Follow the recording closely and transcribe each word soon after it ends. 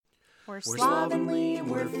We're slovenly,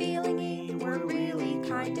 we're feelingy, we're really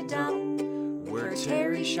kinda dumb. We're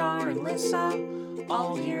Terry, Shar, and Lissa,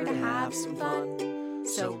 all here to have some fun.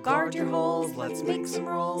 So guard your holes, let's make some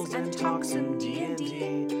rolls and talk some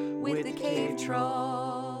D&D with the Cave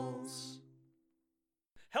Trulls.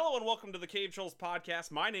 Hello and welcome to the Cave Trulls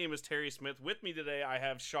podcast. My name is Terry Smith. With me today I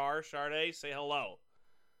have Shar. Sharday, say hello.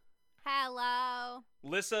 Hello.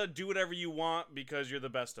 Lissa, do whatever you want because you're the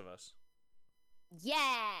best of us.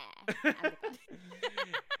 Yeah.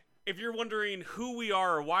 If you're wondering who we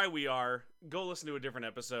are or why we are, go listen to a different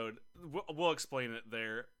episode. We'll explain it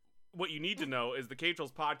there. What you need to know is the Cave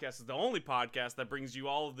Trulls podcast is the only podcast that brings you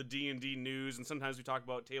all of the D&D news, and sometimes we talk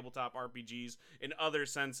about tabletop RPGs in other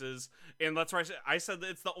senses, and that's why I said that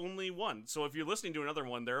it's the only one. So if you're listening to another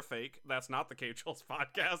one, they're a fake. That's not the Cave Trulls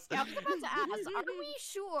podcast. Yeah, I was about to ask, are we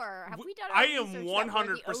sure? Have we done our I am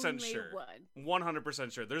research 100% sure.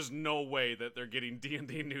 100% sure. There's no way that they're getting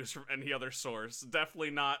D&D news from any other source.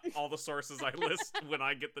 Definitely not all the sources I list when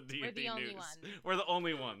I get the D&D news. We're the only ones. We're the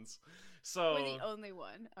only ones. So we're the only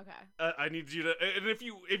one. Okay. I need you to, and if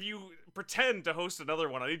you pretend to host another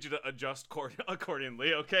one, I need you to adjust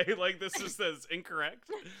accordingly. Okay, like this just says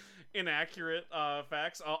incorrect, inaccurate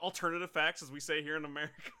facts, alternative facts, as we say here in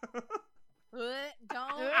America.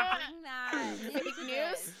 Don't bring that. Fake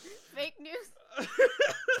news. Fake news.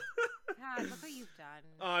 God, look what you've done.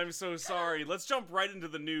 I'm so sorry. Let's jump right into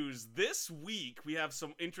the news. This week, we have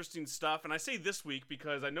some interesting stuff, and I say this week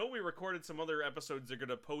because I know we recorded some other episodes that are going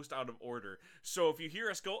to post out of order. So if you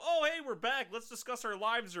hear us go, oh, hey, we're back, let's discuss our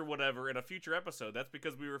lives or whatever in a future episode, that's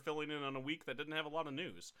because we were filling in on a week that didn't have a lot of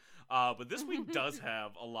news. But this week does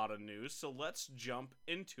have a lot of news, so let's jump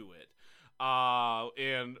into it.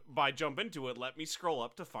 And by jump into it, let me scroll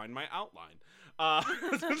up to find my outline.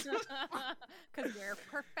 Because we're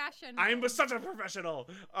professional. I'm such a professional.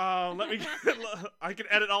 I can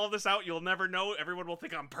edit all of this out. You'll never know. Everyone will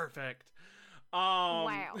think I'm perfect.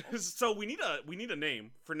 Wow. So we need a name.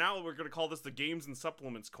 For now, we're going to call this the Games and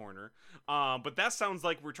Supplements Corner. But that sounds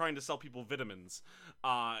like we're trying to sell people vitamins.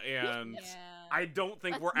 And yeah. I don't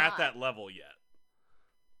think we're at that level yet.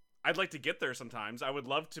 I'd like to get there sometimes. I would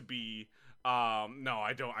love to be... no,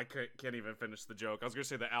 I don't. I can't even finish the joke. I was gonna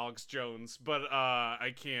say the Alex Jones, but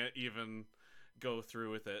I can't even go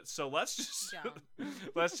through with it. So let's just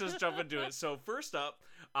jump into it. So first up,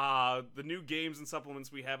 the new games and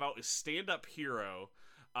supplements we have out is Stand Up Hero.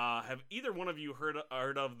 Have either one of you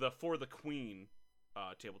heard of the For the Queen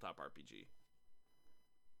tabletop RPG?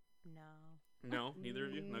 No. No, neither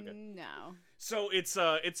of you. Okay. No. So it's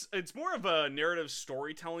more of a narrative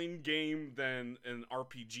storytelling game than an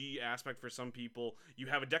RPG aspect for some people. You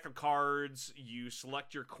have a deck of cards, you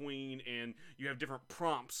select your queen, and you have different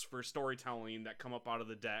prompts for storytelling that come up out of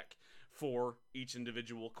the deck for each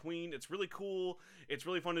individual queen. It's really cool. It's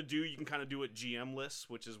really fun to do. You can kind of do it GM-less,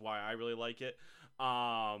 which is why I really like it.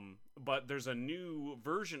 But there's a new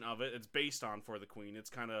version of it. It's based on For the Queen.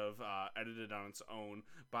 It's kind of edited on its own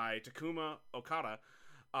by Takuma Okada.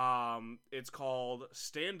 It's called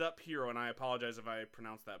Stand Up Hero, and I apologize if I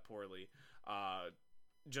pronounced that poorly.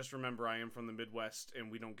 Just remember, I am from the Midwest,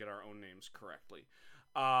 and we don't get our own names correctly.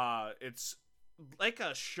 It's like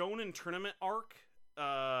a shonen tournament arc,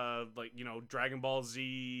 like, you know, Dragon Ball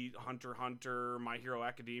Z, Hunter x Hunter, My Hero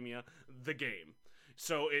Academia, the game.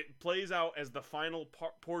 So it plays out as the final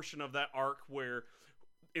portion of that arc where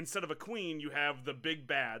instead of a queen, you have the big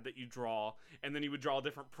bad that you draw, and then you would draw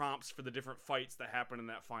different prompts for the different fights that happen in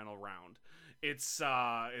that final round. It's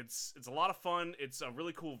a lot of fun. It's a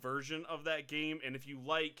really cool version of that game, and if you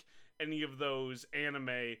like any of those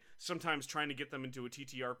anime, sometimes trying to get them into a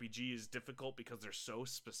TTRPG is difficult because they're so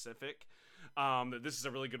specific. That this is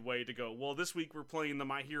a really good way to go, well, this week we're playing the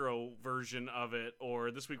My Hero version of it,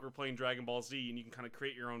 or this week we're playing Dragon Ball Z, and you can kind of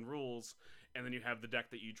create your own rules, and then you have the deck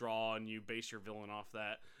that you draw, and you base your villain off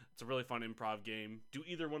that. It's a really fun improv game. Do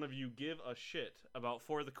either one of you give a shit about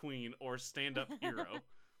For the Queen or Stand Up Hero?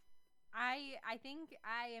 I think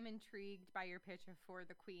I am intrigued by your pitch of For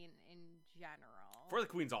the Queen in general. For the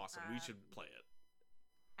Queen's awesome. We should play it.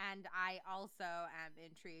 And I also am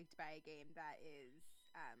intrigued by a game that is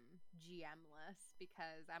GM-less,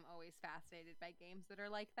 because I'm always fascinated by games that are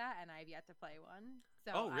like that, and I've yet to play one.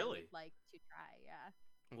 So oh, really? I would like to try, yeah.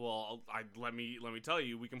 Well, let me tell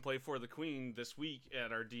you, we can play For the Queen this week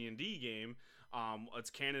at our D&D game. It's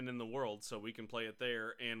canon in the world, so we can play it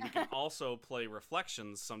there, and we can also play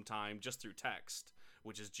Reflections sometime just through text,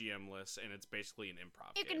 which is GM-less, and it's basically an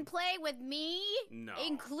improv You game. can play with me? No.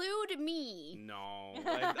 Include me. No.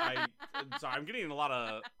 So I'm getting a lot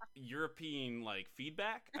of European, like,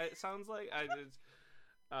 feedback, it sounds like.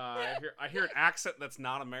 I hear an accent that's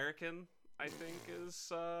not American. I think is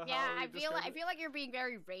Yeah, how I we feel describe it. like you're being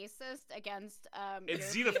very racist against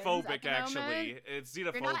It's Europeans at xenophobic, the actually. moment. It's You're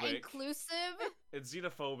not xenophobic. inclusive. It's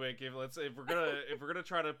xenophobic. If we're gonna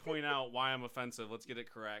try to point out why I'm offensive, let's get it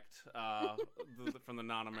correct. From the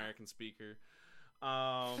non-American speaker.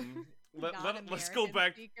 Let's go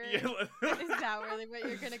back. Speaker? Yeah, Is that really what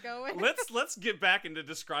you're gonna go with? let's get back into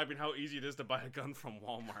describing how easy it is to buy a gun from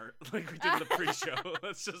Walmart, like we did in the pre-show.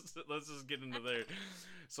 let's just get into there,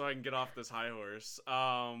 so I can get off this high horse.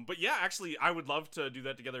 But yeah, actually, I would love to do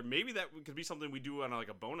that together. Maybe that could be something we do on like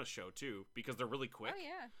a bonus show too, because they're really quick. Oh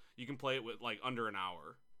yeah. You can play it with like under an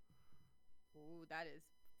hour. Ooh, that is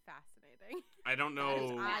fascinating. I don't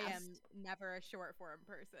know. I am never a short form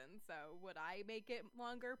person, so would I make it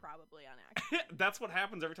longer? Probably on accident. That's what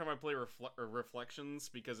happens every time I play Reflections,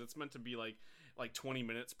 because it's meant to be like 20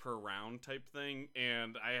 minutes per round type thing,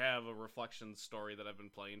 and I have a Reflections story that I've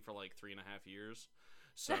been playing for like 3.5 years.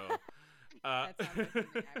 So That sounds like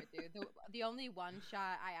something I would do. The only one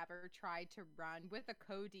shot I ever tried to run with a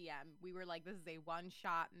co-DM, we were like, this is a one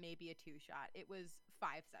shot, maybe a 2 shot. It was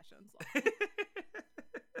 5 sessions long.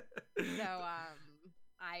 So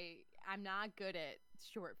I'm not good at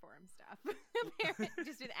short form stuff.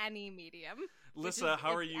 Just in any medium. Lissa,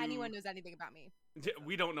 how are you? Anyone knows anything about me?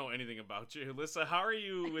 We don't know anything about you, Lissa. How are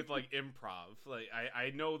you with like improv? Like I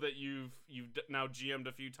know that you've now GM'd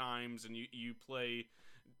a few times, and you play,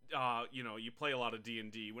 you play a lot of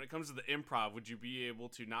D&D. When it comes to the improv, would you be able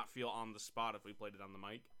to not feel on the spot if we played it on the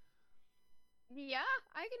mic? Yeah,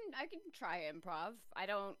 I can try improv.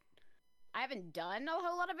 I haven't done a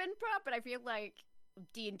whole lot of improv, but I feel like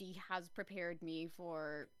D&D has prepared me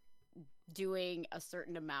for doing a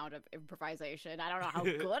certain amount of improvisation. I don't know how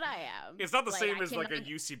good I am. It's not the Like, same I as like a cannot-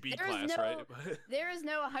 UCB there is class, no- right? There is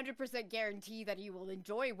no 100% guarantee that you will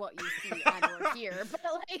enjoy what you see and or hear, but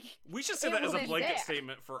like We should say it that as a was blanket there.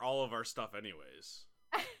 statement for all of our stuff anyways.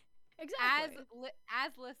 exactly.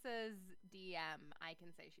 As Lissa's DM, I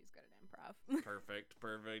can say she's good at improv. Perfect.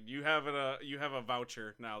 You have a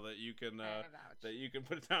voucher now that you can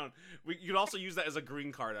put it down. You could also use that as a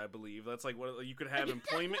green card, I believe. That's like what you could have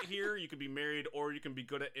employment here. You could be married, or you can be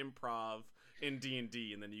good at improv in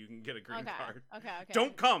D&D, and then you can get a green card. Okay.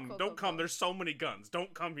 Don't come. Cool, Don't cool, come. cool. There's so many guns.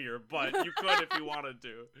 Don't come here, but you could if you wanted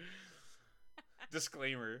to.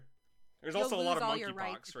 Disclaimer. There's You'll also a lose lot of all your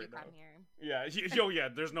rights monkeypox if right you now. come here. Yeah,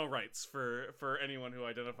 there's no rights for anyone who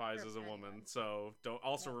identifies as a woman. anyone. So don't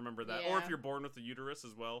also remember that. Yeah. Or if you're born with a uterus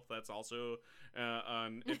as well, that's also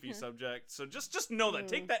an iffy subject. So just know that.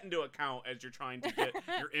 Take that into account as you're trying to get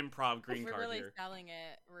your improv green We're card really here. selling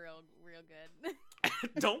it real good.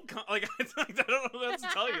 Don't come. Like I don't know what else to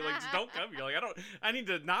tell you. Like just don't come here. Like I need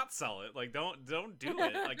to not sell it. Like don't do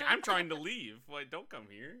it. Like I'm trying to leave. Like don't come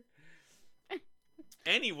here.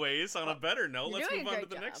 Anyways, on a better note, You're let's doing move a on to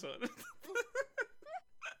great the next job.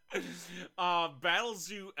 one. Battle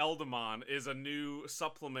Zoo Eldamon is a new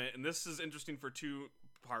supplement, and this is interesting for 2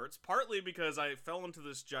 parts. Partly because I fell into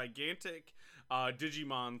this gigantic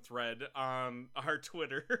Digimon thread on our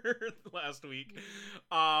Twitter last week,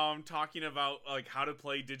 talking about like how to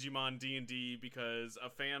play Digimon D&D, because a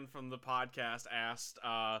fan from the podcast asked.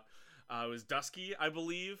 It was Dusky, I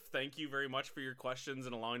believe. Thank you very much for your questions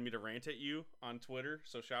and allowing me to rant at you on Twitter.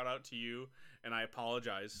 So shout out to you, and I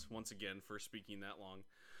apologize once again for speaking that long.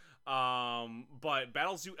 But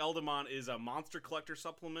Battle Zoo Eldamon is a monster collector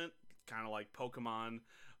supplement, kind of like Pokemon,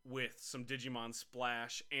 with some Digimon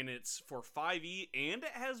splash, and it's for 5e, and it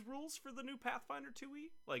has rules for the new Pathfinder 2e.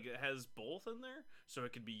 Like, it has both in there, so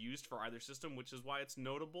it could be used for either system, which is why it's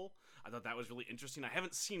notable. I thought that was really interesting. I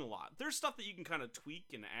haven't seen a lot. There's stuff that you can kind of tweak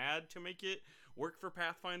and add to make it work for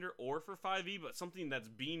Pathfinder or for 5e, but something that's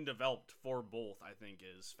being developed for both, I think,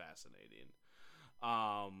 is fascinating.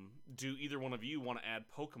 Do either one of you want to add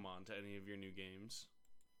Pokemon to any of your new games?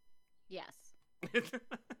 Yes.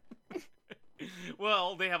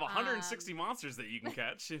 Well, they have 160 monsters that you can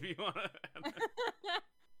catch if you want to.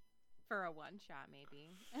 For a one shot,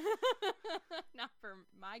 maybe. Not for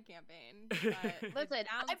my campaign. But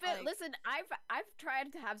Listen, I've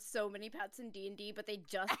tried to have so many pets in D&D, but they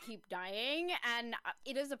just keep dying, and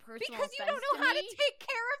it is a personal because you offense don't know how to me. take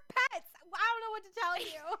care of pets. I don't know what to tell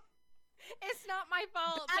you. It's not my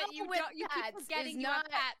fault that Battle you with keep pets forgetting is you have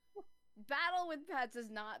not- pets. Battle with pets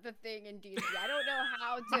is not the thing in D&D. I don't know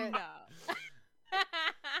how to. No.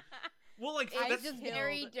 Well, like It's that's just killed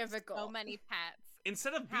very difficult. So many pets.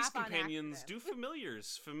 instead of beast half on companions, do accident.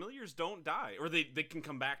 familiars. Familiars don't die, or they can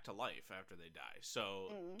come back to life after they die.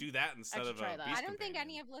 So do that instead should of try a that. beast I don't think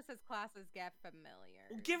companion. any of Lissa's classes get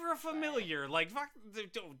familiar. Give her a familiar. Like, fuck,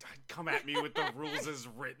 don't come at me with the rules as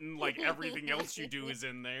written. Like, everything else you do is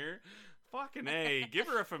in there. Fucking A. Give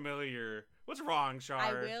her a familiar. What's wrong, Shar?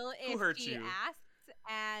 I will Who if hurt she you? asks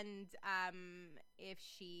and if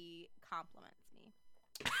she compliments me.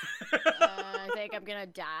 I think I'm gonna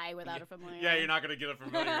die without a familiar. Yeah, you're not gonna get a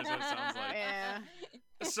familiar, is what it sounds like. Yeah.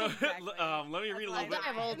 So Exactly. let me read a That's little I'll bit.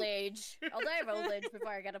 die of old age. I'll die of old age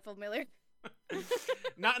before I get a familiar.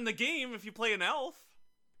 Not in the game if you play an elf.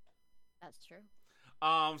 That's true.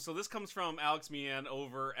 So this comes from Alex Meehan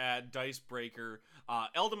over at Dicebreaker.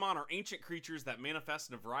 Eldamon are ancient creatures that manifest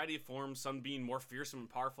in a variety of forms, some being more fearsome and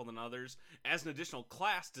powerful than others. As an additional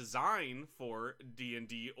class designed for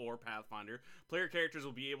D&D or Pathfinder, player characters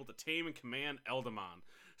will be able to tame and command Eldamon.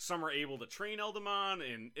 Some are able to train Eldamon,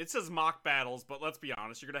 and it says mock battles, but let's be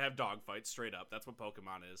honest, you're going to have dogfights, straight up. That's what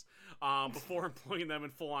Pokemon is. Before employing them in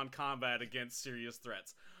full-on combat against serious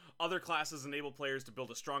threats. Other classes enable players to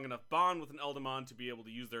build a strong enough bond with an Eldamon to be able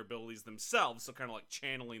to use their abilities themselves, so kind of like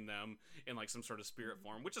channeling them in like some sort of spirit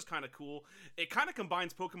form, which is kind of cool. It kind of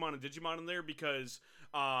combines Pokemon and Digimon in there because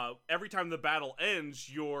every time the battle ends,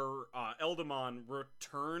 your Eldamon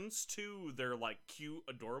returns to their like cute,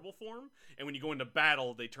 adorable form, and when you go into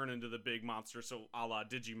battle, they turn into the big monster, so a la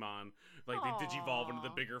Digimon, like they digivolve into the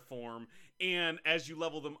Aw. bigger form, and as you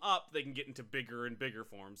level them up, they can get into bigger and bigger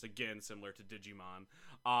forms, again, similar to Digimon.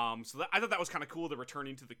 So I thought that was kind of cool, the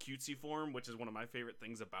returning to the cutesy form, which is one of my favorite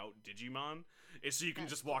things about Digimon, is so you can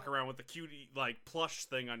just walk around with the cutie, like, plush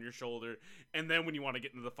thing on your shoulder, and then when you want to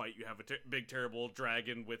get into the fight, you have a big, terrible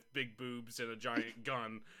dragon with big boobs and a giant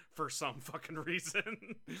gun for some fucking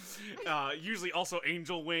reason. Usually also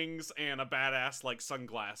angel wings and a badass, like,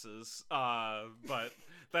 sunglasses, but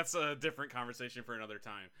that's a different conversation for another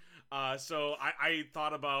time. So I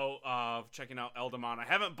thought about checking out Eldamon. I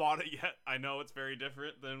haven't bought it yet. I know it's very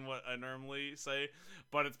different than what I normally say,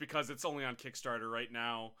 but it's because it's only on Kickstarter right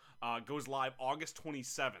now. Goes live August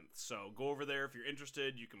 27th. So go over there if you're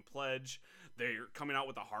interested. You can pledge. They're coming out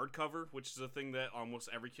with a hardcover, which is a thing that almost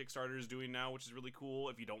every Kickstarter is doing now, which is really cool.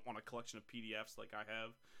 If you don't want a collection of PDFs like I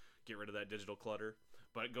have, get rid of that digital clutter.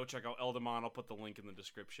 But go check out Eldamon. I'll put the link in the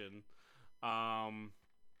description.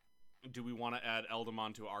 Do we want to add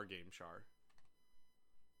Eldamon to our game, Shar?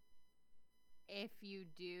 If you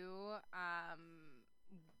do,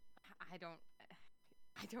 I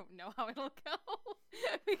don't know how it'll go.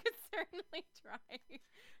 We could certainly try.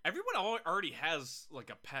 Everyone already has like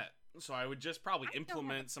a pet, so I would just probably I don't have a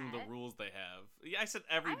implement some of the pet. rules they have. Yeah, I said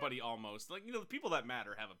everybody almost. Like, the people that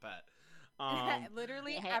matter have a pet.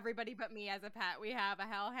 Literally Yeah. everybody but me as a pet. We have a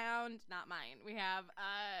hellhound, not mine. We have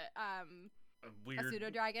a Weird. pseudo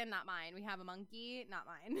dragon, not mine. We have a monkey, not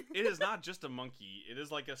mine. It is not just a monkey. It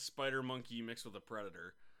is like a spider monkey mixed with a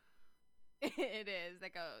predator. It is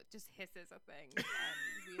like just hisses a thing, and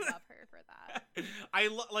we love her for that.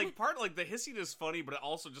 Like part like the hissing is funny, but it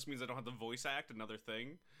also just means I don't have to voice act another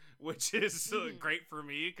thing, which is great for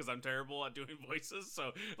me because I'm terrible at doing voices.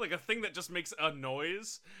 So like a thing that just makes a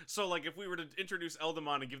noise. So like if we were to introduce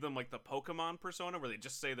Eldamon and give them like the Pokemon persona where they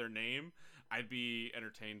just say their name, I'd be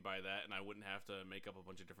entertained by that, and I wouldn't have to make up a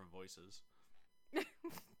bunch of different voices.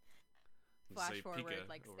 Flash Say forward Pika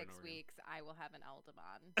like over and 6 over again. weeks, I will have an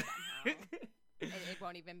Eldamon somehow. It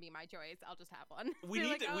won't even be my choice. I'll just have one. We They're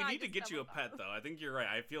need like, to "Oh, we I need to just get you a stumbled pet though. I think you're right.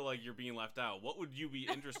 I feel like you're being left out. What would you be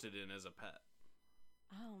interested in as a pet?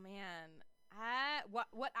 Oh man.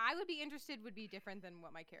 What I would be interested would be different than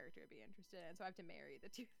what my character would be interested in. So I have to marry the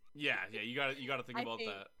two. Yeah, you got to think I about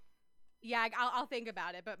think- that. Yeah, I'll think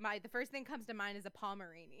about it. But the first thing comes to mind is a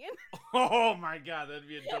Pomeranian, Oh my god, that'd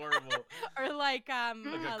be adorable. or like a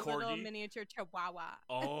little corgi? miniature Chihuahua.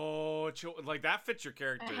 Oh, like that fits your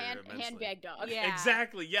character A immensely. handbag dog. Yeah.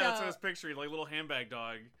 Exactly. Yeah, that's what I was So- picturing, like little handbag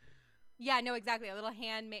dog. Yeah, no, exactly. A little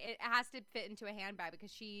handmade. It has to fit into a handbag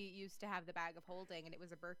because she used to have the bag of holding, and it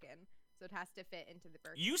was a Birkin, so it has to fit into the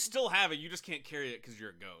Birkin. You still have it. You just can't carry it because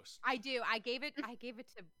you're a ghost. I do. I gave it to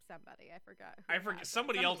somebody. I forgot. who I forget. has it.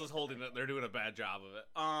 Somebody else is has holding it. They're doing a bad job of it.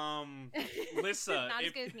 Lissa, Not as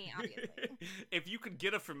if, good as me, obviously. if you could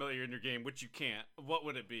get a familiar in your game, which you can't, what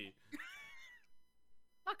would it be?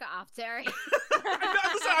 Fuck off, Terry.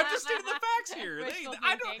 I'm just stating the facts here. Wishful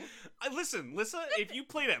I don't. thinking. Listen, Lissa. If you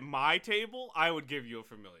played at my table, I would give you a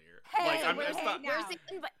familiar. Hey, like, I'm, where's, it's not, now. where's the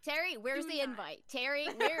invite? Terry, where's Do the not. invite? Terry,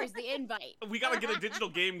 where's the invite? we gotta get a digital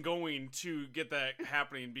game going to get that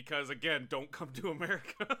happening because again, don't come to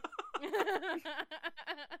America. You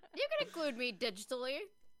can include me digitally.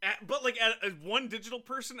 But like as one digital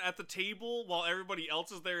person at the table while everybody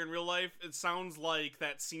else is there in real life, it sounds like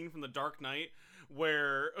that scene from The Dark Knight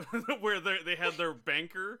where they had their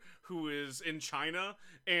banker who is in China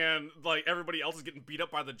and like everybody else is getting beat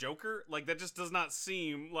up by the Joker. Like that just does not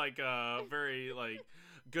seem like a very like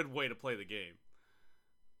good way to play the game.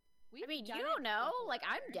 I mean, you don't know. Like,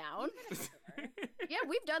 I'm down. Yeah,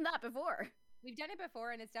 we've done that before. We've done it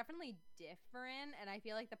before, and it's definitely different. And I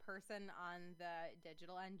feel like the person on the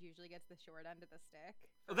digital end usually gets the short end of the stick.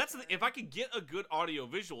 Well, that's if I could get a good audio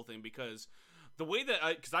visual thing, because the way that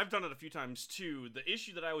because I've done it a few times too, the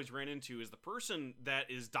issue that I always ran into is the person that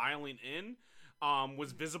is dialing in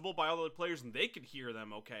was visible by all the other players and they could hear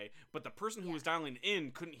them okay, but the person who was dialing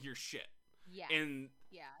in couldn't hear shit. Yeah.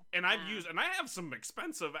 And I've used, and I have some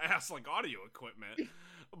expensive ass like audio equipment,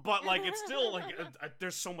 but like it's still like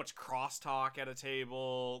there's so much crosstalk at a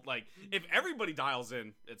table. Like if everybody dials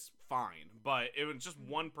in, it's fine, but if it's just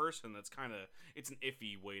one person, that's kind of, it's an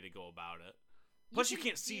iffy way to go about it. Plus you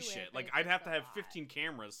can't see shit. Like I'd have to have 15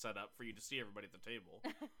 cameras set up for you to see everybody at the table.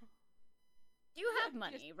 You have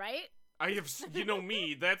money, right? I have, you know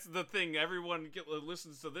me. That's the thing. Everyone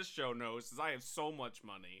listens to this show knows is I have so much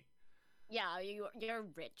money. Yeah, you're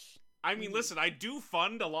rich. I mean, listen, I do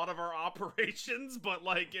fund a lot of our operations, but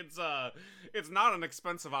like it's not an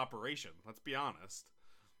expensive operation. Let's be honest.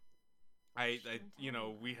 I you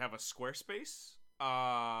know, we have a Squarespace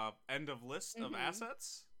end of list of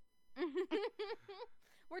assets.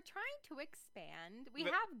 We're trying to expand. We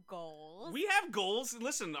have goals. We have goals.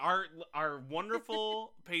 Listen, our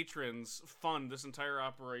wonderful patrons fund this entire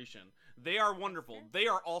operation. They are wonderful. They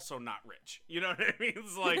are also not rich. You know what I mean?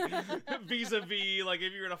 It's like vis-a-vis, like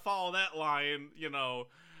if you were to follow that line, you know,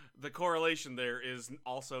 the correlation there is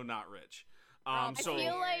also not rich. So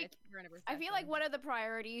I feel like one of the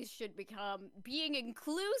priorities should become being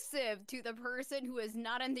inclusive to the person who is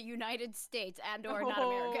not in the United States and or not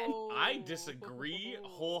American. I disagree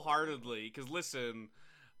wholeheartedly, because listen,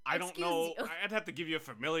 I don't know. I'd have to give you a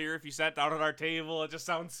familiar if you sat down at our table. It just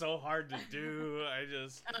sounds so hard to do.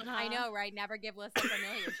 I know, right? Never give Lissa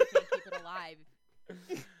familiar. She can't keep it alive.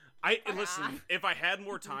 Listen, if I had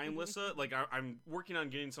more time, Lissa, like I'm working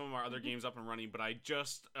on getting some of our other games up and running, but I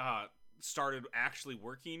just started actually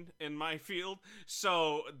working in my field,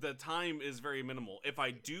 so the time is very minimal. If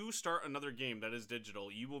I do start another game that is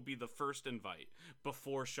digital, you will be the first invite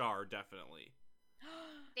before Shar, definitely.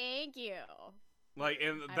 Thank you. Like,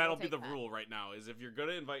 and that'll be the rule right now, is if you're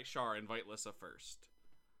gonna invite Shar, invite Lissa first.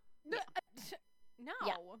 No.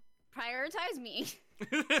 Yeah. Prioritize me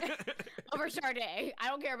over Sharday. I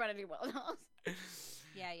don't care about anyone else.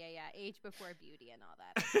 Yeah. Age before beauty and all that.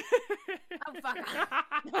 Oh, fuck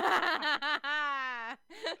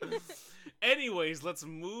off. Anyways, let's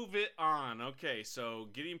move it on. Okay, so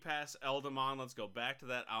getting past Eldamon, let's go back to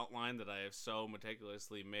that outline that I have so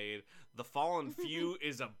meticulously made. The Fallen Few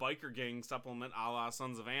is a biker gang supplement a la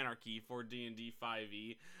Sons of Anarchy for D&D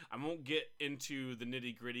 5e. I won't get into the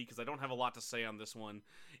nitty-gritty because I don't have a lot to say on this one.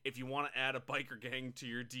 If you want to add a biker gang to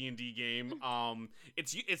your D&D game,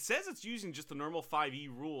 it says it's using just the normal 5e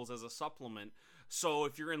rules as a supplement. So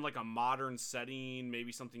if you're in like a modern setting,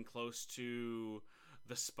 maybe something close to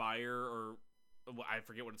the Spire, or I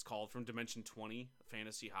forget what it's called, from Dimension 20,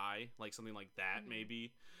 Fantasy High, like something like that,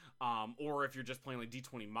 maybe. Or if you're just playing like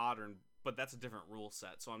D20 Modern, but that's a different rule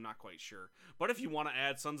set, so I'm not quite sure. But if you want to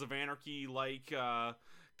add Sons of Anarchy, like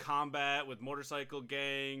combat with motorcycle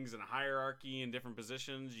gangs and hierarchy in different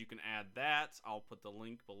positions, you can add that. I'll put the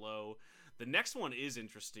link below. The next one is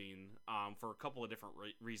interesting for a couple of different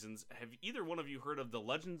reasons. Have either one of you heard of the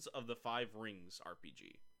Legends of the Five Rings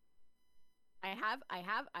RPG? I have.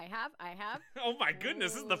 Oh my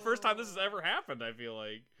goodness, this is the first time this has ever happened, I feel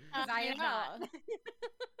like. I have not.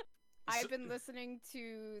 I've been listening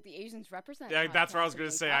to the Asians Represent. Yeah, that's what I was going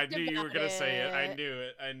to say. I knew you were going to say it. I knew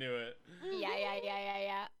it.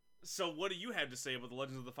 Yeah. So what do you have to say about the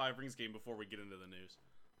Legends of the Five Rings game before we get into the news?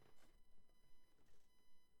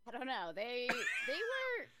 I don't know. They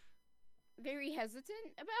were very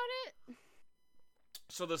hesitant about it.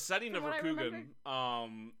 So the setting of Rokugan,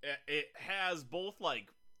 it has both like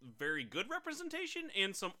very good representation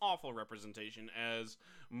and some awful representation, as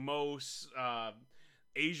most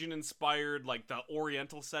Asian-inspired, like the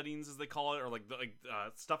Oriental settings, as they call it, or like the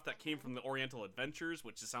stuff that came from the Oriental Adventures,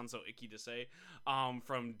 which just sounds so icky to say,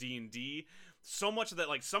 from D&D. So much of that,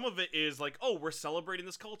 like some of it is like, oh, we're celebrating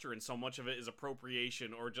this culture, and so much of it is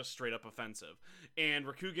appropriation or just straight up offensive. And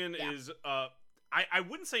Rokugan is I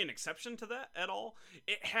wouldn't say an exception to that at all.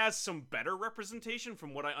 It has some better representation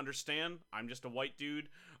from what I understand. I'm just a white dude,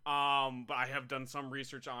 but I have done some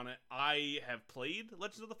research on it. I have played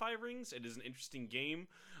Legends of the Five Rings. It is an interesting game,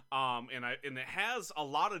 and it has a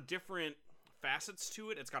lot of different facets to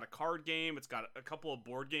it. It's got a card game, it's got a couple of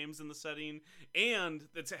board games in the setting, and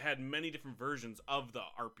it's had many different versions of the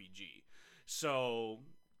RPG. So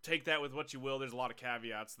take that with what you will. There's a lot of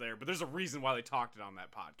caveats there, but there's a reason why they talked it on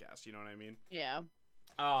that podcast. You know what I mean? Yeah.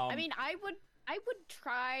 I mean, I I would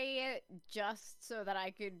try it just so that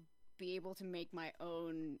I could be able to make my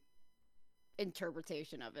own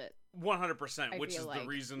interpretation of it. 100%, I which feel is the like,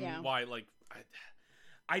 reason yeah. why, like,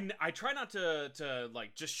 I try not to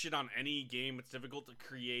like just shit on any game. It's difficult to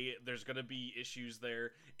create. There's gonna be issues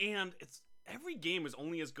there, and it's every game is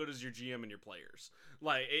only as good as your GM and your players.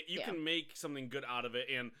 Like you Yeah. can make something good out of it,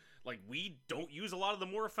 and like we don't use a lot of the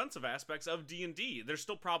more offensive aspects of D&D. They're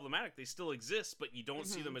still problematic. They still exist, but you don't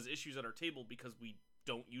see them as issues at our table because we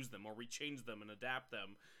don't use them, or we change them and adapt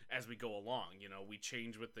them as we go along. You know, we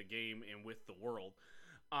change with the game and with the world.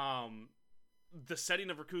 The setting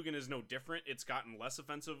of Rakugan is no different. It's gotten less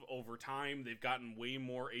offensive over time. They've gotten way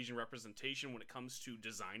more Asian representation when it comes to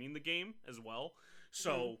designing the game as well.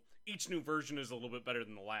 So each new version is a little bit better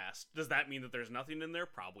than the last. Does that mean that there's nothing in there?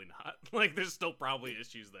 Probably not. Like, there's still probably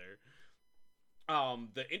issues there.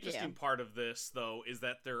 The interesting part of this, though, is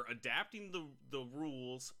that they're adapting the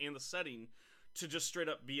rules and the setting to just straight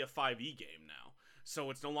up be a 5e game now.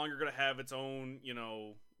 So it's no longer going to have its own, you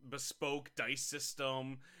know, bespoke dice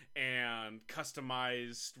system and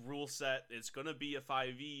customized rule set. It's going to be a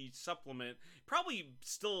 5e supplement, probably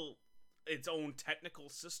still its own technical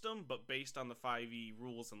system, but based on the 5e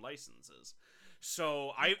rules and licenses.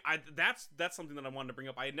 So I that's something that I wanted to bring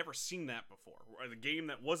up. I had never seen that before. The game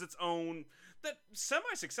that was its own, that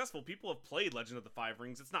semi-successful. People have played Legend of the Five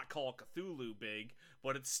Rings. It's not Call of Cthulhu big,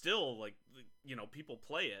 but it's still like, you know, people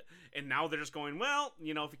play it. And now they're just going, well,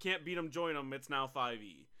 you know, if you can't beat them, join them. It's now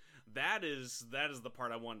 5e. That is the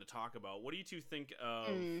part I wanted to talk about. What do you two think of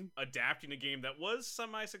adapting a game that was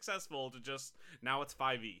semi-successful to just now it's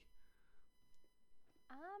 5e?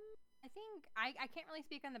 I think I can't really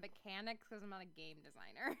speak on the mechanics because I'm not a game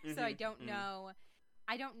designer, so I don't know.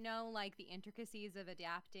 I don't know like the intricacies of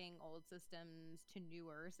adapting old systems to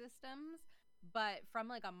newer systems, but from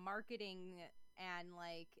like a marketing and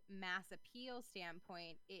like mass appeal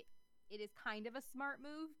standpoint, it is kind of a smart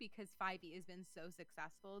move because 5e has been so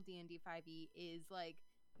successful. D&D 5e is like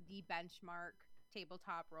the benchmark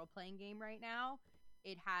tabletop role-playing game right now.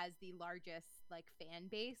 It has the largest like fan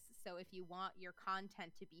base, so if you want your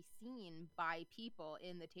content to be seen by people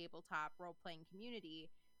in the tabletop role-playing community,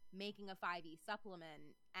 making a 5e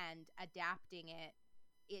supplement and adapting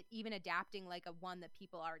it even adapting like a one that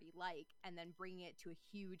people already like and then bringing it to a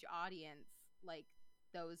huge audience like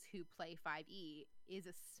those who play 5e is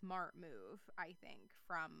a smart move, I think,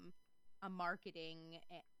 from a marketing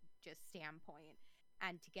just standpoint,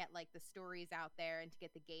 and to get like the stories out there and to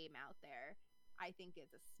get the game out there. I think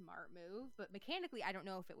it's a smart move, but mechanically I don't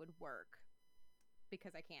know if it would work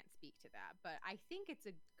because I can't speak to that, but I think it's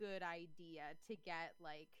a good idea to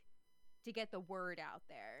get the word out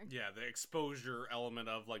there. Yeah, the exposure element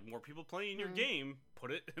of like more people playing your game, put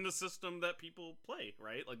it in a system that people play,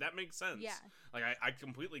 right? Like that makes sense. Yeah. Like I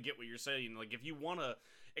completely get what you're saying. Like if you want to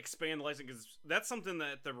expand the license, because that's something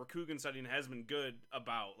that the Rakugan setting has been good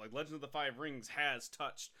about. Like Legend of the Five Rings has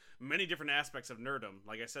touched many different aspects of nerdom.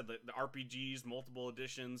 Like I said, the RPGs, multiple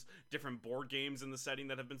editions, different board games in the setting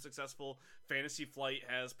that have been successful. Fantasy Flight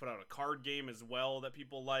has put out a card game as well that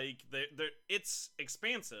people like. It's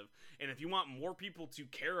expansive, and if you want more people to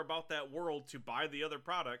care about that world to buy the other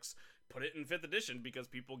products, put it in 5th edition because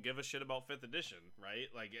people give a shit about 5th edition, right?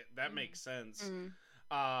 Like that makes sense.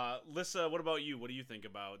 Lissa, what about you? What do you think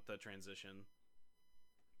about the transition?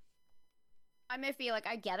 I'm iffy. Like,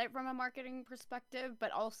 I get it from a marketing perspective,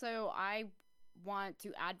 but also I want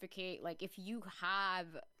to advocate, like, if you have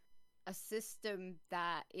a system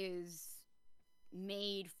that is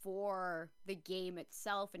made for the game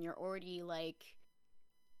itself and you're already, like,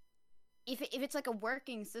 if it's like a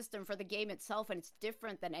working system for the game itself and it's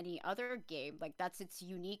different than any other game, like, that's its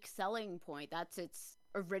unique selling point. That's its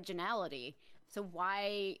originality. So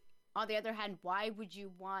why, on the other hand, why would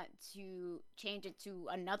you want to change it to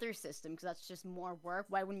another system? Because that's just more work.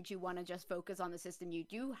 Why wouldn't you want to just focus on the system you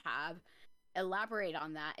do have, elaborate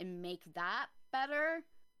on that, and make that better?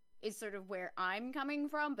 Is sort of where I'm coming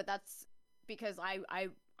from. But that's because I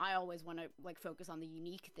always want to like focus on the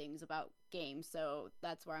unique things about games. So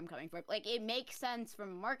that's where I'm coming from. Like it makes sense from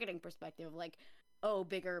a marketing perspective. Like, oh,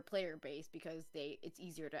 bigger player base because it's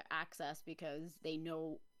easier to access because they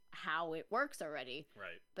know how it works already.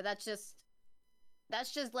 Right. But that's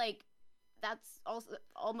just like, that's also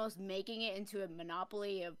almost making it into a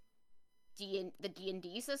monopoly of the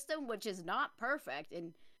D&D system, which is not perfect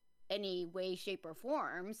in any way, shape, or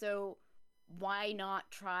form. So why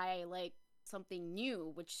not try like something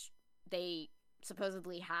new, which they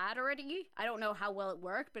supposedly had already? I don't know how well it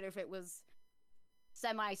worked, but if it was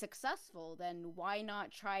semi-successful, then why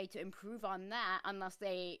not try to improve on that, unless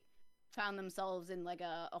they found themselves in like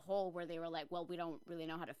a hole where they were like, well, we don't really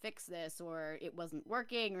know how to fix this, or it wasn't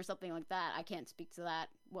working or something like that. I can't speak to that,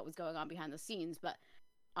 what was going on behind the scenes, but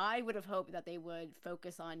I would have hoped that they would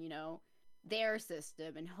focus on, their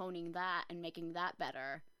system and honing that and making that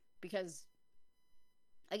better, because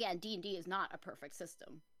again, D&D is not a perfect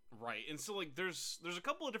system. Right. And so like there's a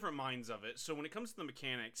couple of different minds of it. So when it comes to the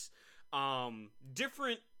mechanics,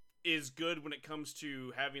 different is good when it comes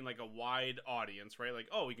to having like a wide audience, right? Like,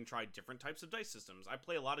 oh, we can try different types of dice systems. I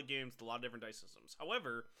play a lot of games with a lot of different dice systems.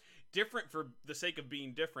 However, different for the sake of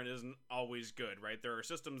being different isn't always good, right? There are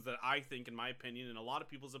systems that I think, in my opinion, and a lot of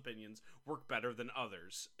people's opinions, work better than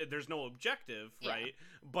others. There's no objective, right?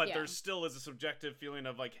 But there still is a subjective feeling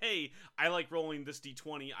of like, hey, I like rolling this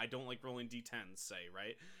d20, I don't like rolling d10s, say,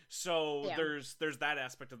 right? So there's that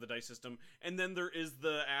aspect of the dice system, and then there is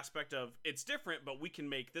the aspect of it's different, but we can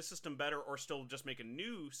make this system better, or still just make a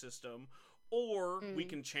new system, or we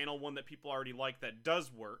can channel one that people already like that does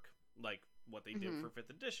work, like what they did for 5th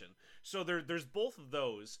edition. So there's both of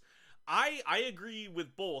those. I agree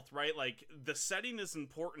with both, right? Like, the setting is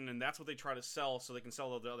important, and that's what they try to sell, so they can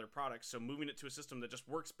sell the other products. So moving it to a system that just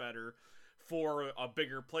works better for a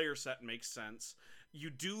bigger player set makes sense. You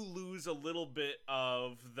do lose a little bit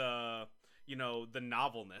of the, the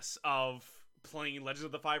novelness of playing Legends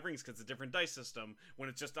of the Five Rings, because it's a different dice system when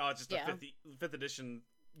it's just a 5th edition,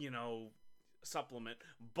 supplement.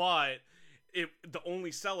 But the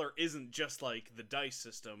only seller isn't just like the dice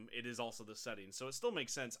system, it is also the setting, so it still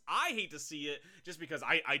makes sense. I hate to see it just because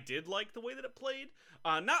I did like the way that it played,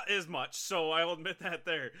 not as much, so I'll admit that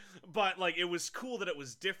there, but like it was cool that it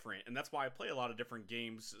was different, and that's why I play a lot of different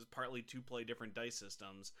games, partly to play different dice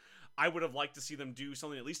systems. I would have liked to see them do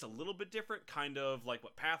something at least a little bit different, kind of like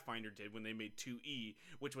what Pathfinder did when they made 2E,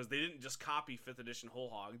 which was they didn't just copy 5th edition whole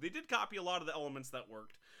hog. They did copy a lot of the elements that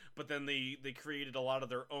worked, but then they created a lot of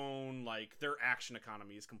their own, like, their action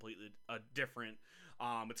economy is completely different.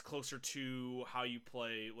 It's closer to how you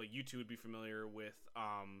play, like, you two would be familiar with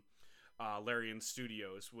Larian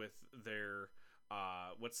Studios with their,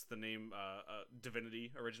 what's the name,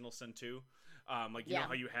 Divinity Original Sin 2? Like, you know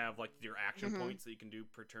how you have, like, your action points that you can do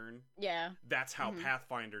per turn? Yeah. That's how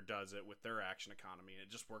Pathfinder does it with their action economy, and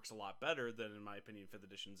it just works a lot better than, in my opinion, 5th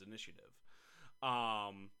edition's initiative.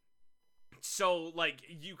 So, like,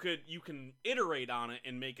 you can iterate on it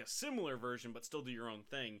and make a similar version, but still do your own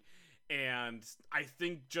thing. And I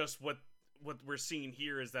think just what we're seeing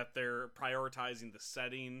here is that they're prioritizing the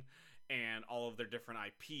setting and all of their different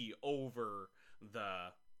IP over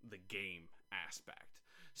the game aspect.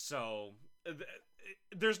 So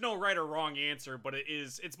there's no right or wrong answer, but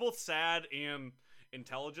it's both sad and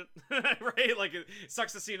intelligent, right? Like, it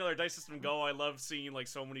sucks to see another dice system go. I love seeing like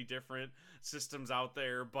so many different systems out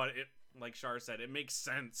there, but it, like Shar said, it makes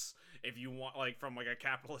sense if you want, like, from like a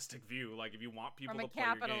capitalistic view, like if you want people to play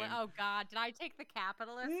your game. Oh God, did I take the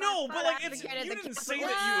capitalist? No, but like you didn't say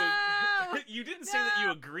that you didn't say that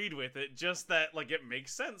you agreed with it, just that like it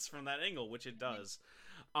makes sense from that angle, which it does.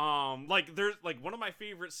 Like there's like one of my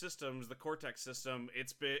favorite systems, the Cortex system.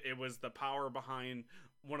 It was the power behind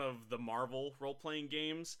one of the Marvel role-playing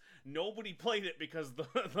games. Nobody played it because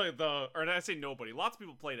or I say nobody, lots of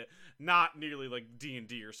people played it, not nearly like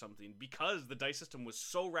D&D or something, because the dice system was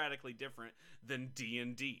so radically different than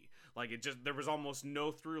D&D. Like, there was almost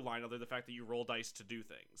no through line other than the fact that you roll dice to do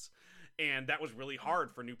things. And that was really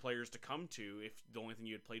hard for new players to come to if the only thing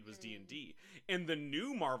you had played was D&D. And the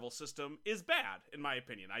new Marvel system is bad, in my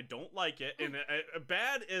opinion. I don't like it. And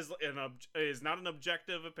bad is not an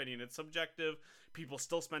objective opinion. It's subjective. People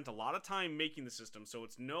still spent a lot of time making the system, so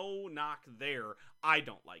it's no knock there. I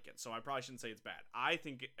don't like it, so I probably shouldn't say it's bad. I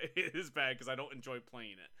think it is bad because I don't enjoy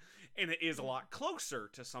playing it. And it is a lot closer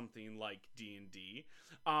to something like D&D,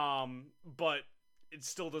 but it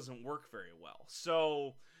still doesn't work very well.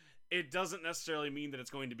 So it doesn't necessarily mean that it's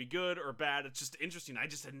going to be good or bad. It's just interesting. I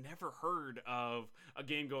just had never heard of a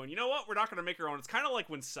game going, you know what, we're not going to make our own. It's kind of like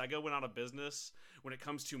when Sega went out of business when it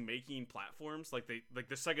comes to making platforms. Like the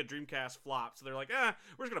Sega Dreamcast flopped, so they're like,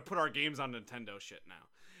 we're just going to put our games on Nintendo shit now.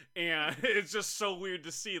 And it's just so weird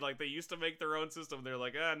to see. Like, they used to make their own system. They're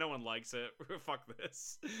like, no one likes it. Fuck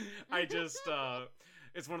this. I just,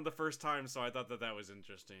 it's one of the first times, so I thought that was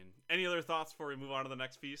interesting. Any other thoughts before we move on to the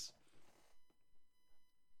next piece?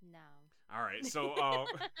 No. All right, so Oh,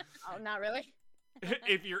 not really.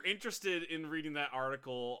 if you're interested in reading that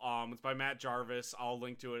article, it's by Matt Jarvis. I'll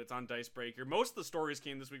link to it. It's on Dicebreaker. Most of the stories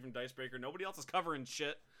came this week from Dicebreaker. Nobody else is covering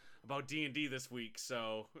shit. about D&D this week,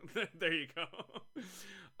 so there you go.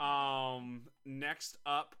 Next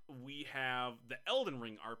up, we have the Elden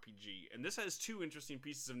Ring RPG, and this has two interesting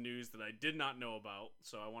pieces of news that I did not know about,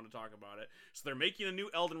 so I want to talk about it. So they're making a new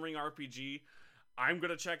Elden Ring RPG. I'm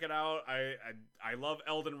gonna check it out. I love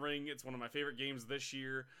Elden Ring. It's one of my favorite games this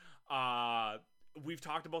year. We've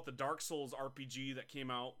talked about the Dark Souls RPG that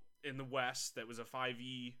came out in the West. That was a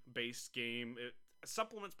 5e based game.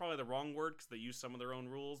 Supplement's probably the wrong word because they use some of their own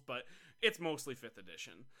rules, but it's mostly 5th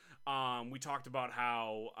edition. We talked about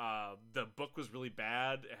how the book was really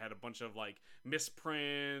bad. It had a bunch of like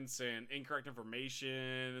misprints and incorrect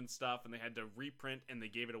information and stuff, and they had to reprint and they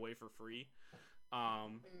gave it away for free.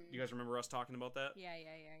 You guys remember us talking about that? Yeah.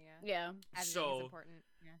 Yeah. Editing is important.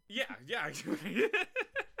 Yeah.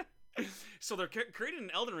 So they're creating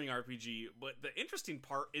an Elden Ring RPG, but the interesting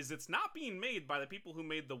part is it's not being made by the people who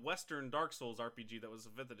made the Western Dark Souls RPG that was a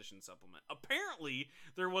 5th edition supplement. Apparently,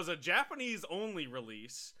 there was a Japanese-only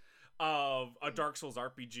release of a Dark Souls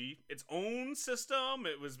RPG, its own system.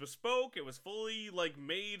 It was bespoke. It was fully like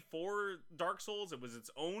made for Dark Souls. It was its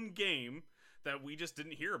own game that we just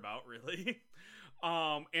didn't hear about, really.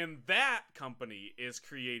 And that company is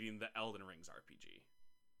creating the Elden Rings RPG.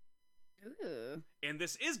 Ooh. And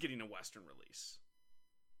this is getting a Western release.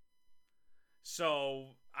 So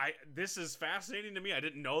this is fascinating to me. I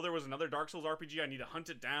didn't know there was another Dark Souls RPG. I need to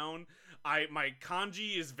hunt it down. My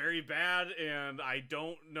kanji is very bad, and I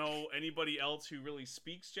don't know anybody else who really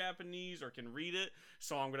speaks Japanese or can read it.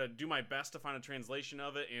 So I'm gonna do my best to find a translation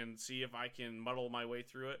of it and see if I can muddle my way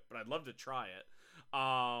through it. But I'd love to try it.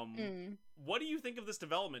 What do you think of this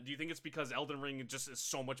development? Do you think it's because Elden Ring just is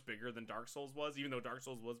so much bigger than Dark Souls was, even though Dark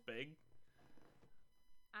Souls was big?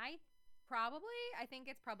 I think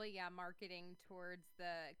it's probably marketing towards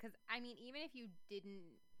because I mean, even if you didn't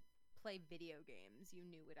play video games, you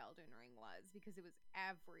knew what Elden Ring was because it was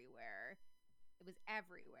everywhere.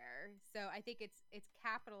 So I think it's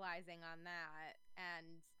capitalizing on that,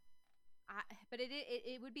 but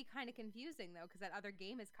it would be kind of confusing though because that other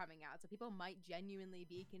game is coming out, so people might genuinely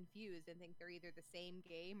be confused and think they're either the same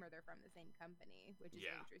game or they're from the same company, which is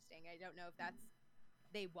interesting. I don't know if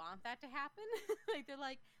they want that to happen. Like they're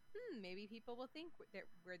like, maybe people will think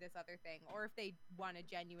we're this other thing, or if they want to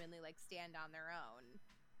genuinely like stand on their own.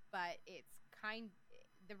 But it's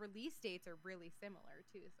the release dates are really similar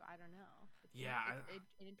too, so I don't know.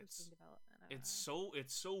 It's an interesting development. It's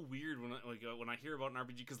so weird when I hear about an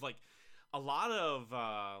RPG because like a lot of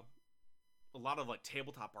like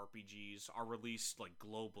tabletop RPGs are released like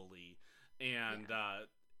globally, and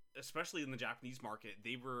especially in the Japanese market,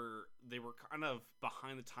 they were kind of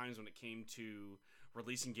behind the times when it came to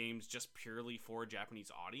releasing games just purely for a Japanese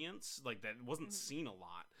audience. Like that wasn't seen a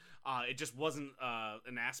lot. It just wasn't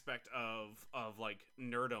an aspect of like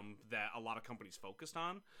nerdom that a lot of companies focused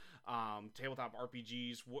on. Tabletop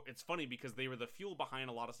RPGs, it's funny because they were the fuel behind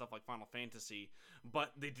a lot of stuff like Final Fantasy,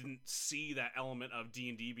 but they didn't see that element of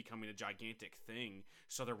D&D becoming a gigantic thing,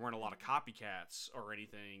 so there weren't a lot of copycats or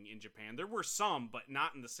anything in Japan. There were some, but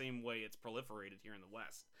not in the same way it's proliferated here in the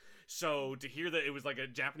West. So to hear that it was like a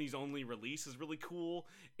Japanese only release is really cool,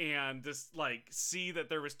 and just like see that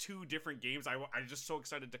there was two different games. I'm just so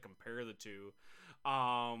excited to compare the two.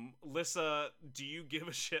 Lissa, do you give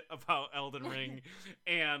a shit about Elden Ring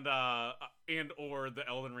and or the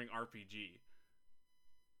Elden Ring RPG?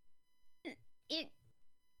 It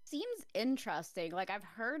seems interesting. Like I've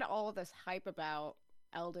heard all this hype about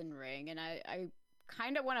Elden Ring, and I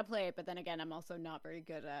kind of want to play it, but then again, I'm also not very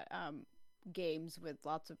good at games with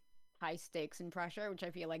lots of high stakes and pressure, which I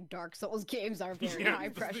feel like Dark Souls games are very high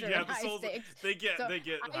pressure and high stakes. They get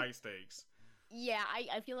high stakes. Yeah,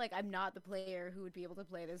 I feel like I'm not the player who would be able to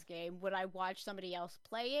play this game. Would I watch somebody else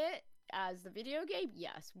play it as the video game?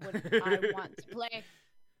 Yes. Would I want to play?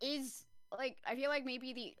 I feel like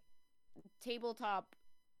maybe the tabletop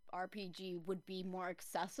RPG would be more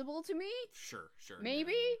accessible to me. Sure.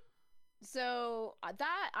 Maybe. So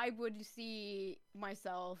that I would see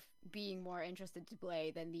myself being more interested to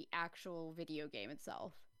play than the actual video game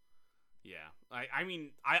itself. Yeah, I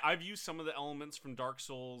mean, I've used some of the elements from Dark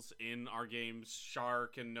Souls in our games. Char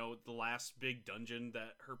can note the last big dungeon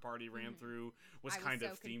that her party ran through was kind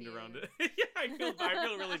of themed around it. Yeah, I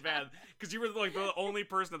feel really bad because you were like the only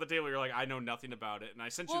person at the table. You're like, I know nothing about it, and I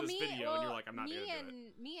sent you this video, and you're like, I'm not into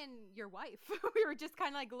it. Me and your wife, we were just kind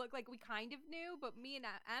of like looked like we kind of knew, but me and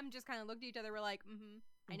Em just kind of looked at each other. We're like,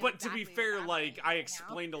 But exactly to be fair, like I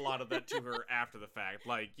explained a lot of that to her after the fact.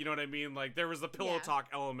 Like, you know what I mean? Like there was the pillow talk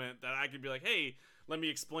element that I could be like, hey, let me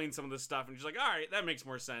explain some of this stuff, and she's like, all right, that makes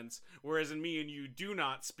more sense. Whereas in me and you do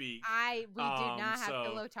not speak. We do not have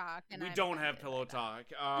pillow talk. And We I'm don't have offended pillow by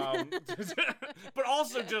that. talk. But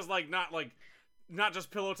also just not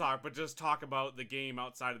just pillow talk, but just talk about the game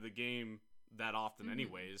outside of the game that often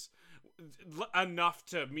anyways. Enough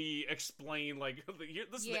to me explain, like,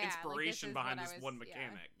 this is the inspiration behind this one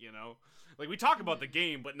mechanic, you know? Like, we talk about the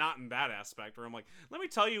game, but not in that aspect, where I'm like, let me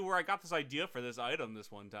tell you where I got this idea for this item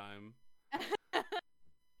this one time.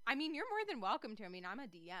 I mean, you're more than welcome to. I mean, I'm a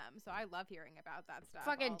DM, so I love hearing about that stuff.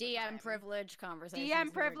 Fucking all the DM time. privilege conversations.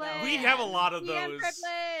 DM privilege. We have a lot of DM those.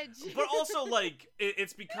 privilege. But also, like,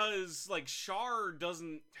 it's because, like, Char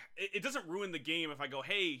doesn't... It doesn't ruin the game if I go,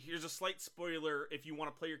 hey, here's a slight spoiler if you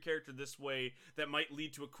want to play your character this way that might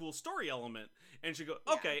lead to a cool story element. And she go,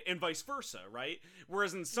 okay, and vice versa, right?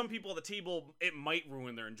 Whereas in some people at the table, it might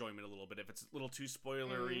ruin their enjoyment a little bit if it's a little too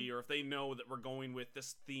spoilery or if they know that we're going with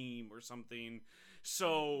this theme or something.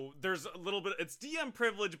 So there's a little bit, it's DM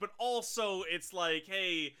privilege, but also it's like,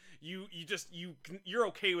 hey, you're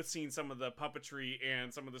okay with seeing some of the puppetry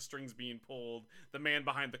and some of the strings being pulled, the man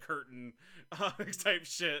behind the curtain type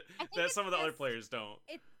shit that some of the other players don't.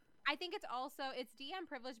 I think it's DM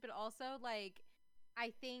privilege, but also, like,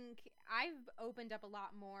 I think I've opened up a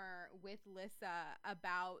lot more with Lissa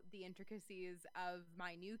about the intricacies of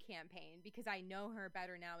my new campaign because I know her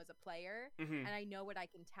better now as a player, and I know what I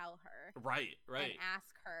can tell her. Right. And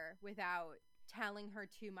ask her without telling her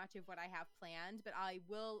too much of what I have planned, but I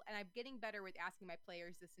will, and I'm getting better with asking my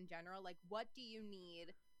players this in general, like, what do you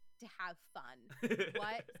need to have fun?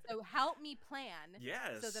 So help me plan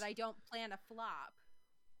so that I don't plan a flop.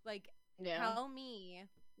 Like, tell me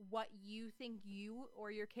what you think you or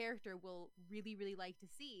your character will really, really like to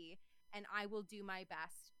see, and I will do my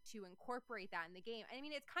best to incorporate that in the game. I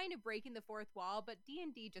mean, it's kind of breaking the fourth wall, but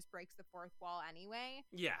D&D just breaks the fourth wall anyway.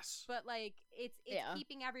 Yes. But, like, it's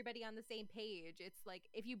keeping everybody on the same page. It's like,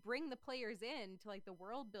 if you bring the players in to, like, the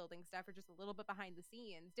world building stuff or just a little bit behind the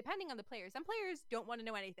scenes, depending on the players. Some players don't want to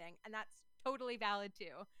know anything, and that's totally valid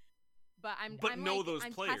too. But I'm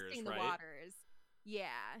testing the waters. Yeah.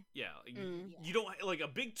 You don't, like, a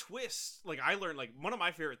big twist. Like, I learned, like, one of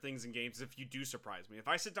my favorite things in games is if you do surprise me. If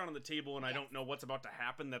I sit down on the table and I don't know what's about to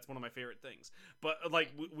happen, that's one of my favorite things. But,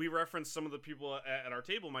 like, we referenced some of the people at our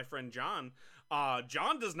table. My friend John.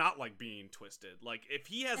 John does not like being twisted. Like, if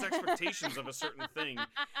he has expectations of a certain thing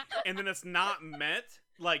and then it's not met,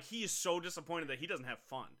 like, he is so disappointed that he doesn't have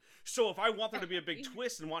fun. So if I want there to be a big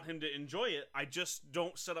twist and want him to enjoy it, I just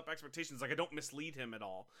don't set up expectations. Like, I don't mislead him at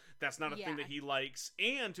all. That's not a thing that he likes.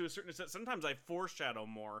 And to a certain extent, sometimes I foreshadow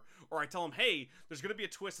more, or I tell him, hey, there's going to be a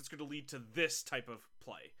twist that's going to lead to this type of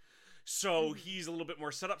play. So he's a little bit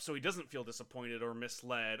more set up so he doesn't feel disappointed or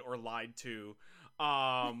misled or lied to.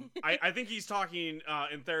 I think he's talking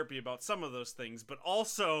in therapy about some of those things, but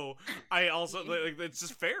also like, it's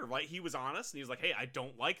just fair, right? He was honest and he was like, hey, I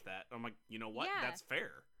don't like that. I'm like, you know what? That's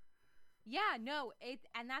fair. Yeah, no,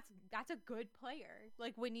 that's a good player.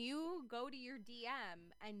 Like, when you go to your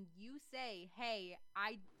DM and you say, hey,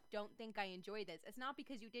 I don't think I enjoy this, it's not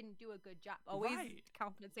because you didn't do a good job. Always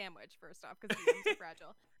compliment sandwich first off, because DMs are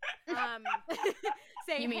fragile.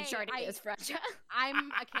 Say, you mean hey, Shardy is fragile?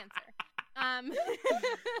 I'm a Cancer.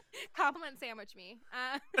 Compliment sandwich me.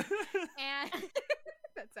 And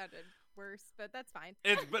that sounded worse, but that's fine.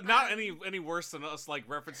 But not any worse than us, like,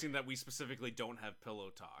 referencing that we specifically don't have pillow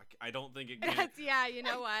talk. I don't think it can. You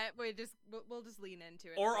know what? We'll just lean into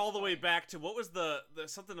it. Or all the way back to what was the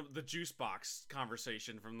something of the juice box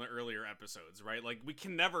conversation from the earlier episodes, right? Like, we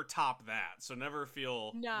can never top that, so never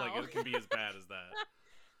feel like it can be as bad as that.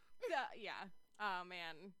 Yeah. Oh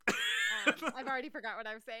man. I've already forgot what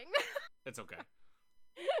I was saying. It's okay.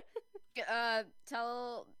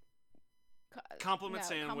 Compliment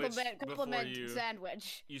sandwich. Compliment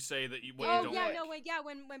sandwich. You say that you don't like.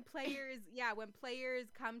 When players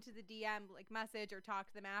come to the DM, like, message or talk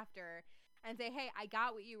to them after and say, hey, I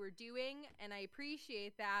got what you were doing and I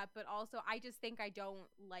appreciate that, but also I just think I don't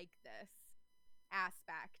like this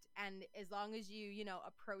aspect. And as long as you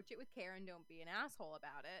approach it with care and don't be an asshole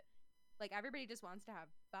about it, like, everybody just wants to have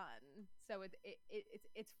fun. So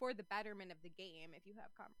it's for the betterment of the game if you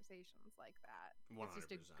have conversations like that. 100%. It's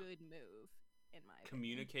just a good move, in my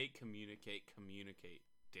opinion. Communicate.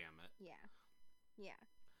 Damn it. Yeah.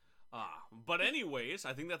 But anyways,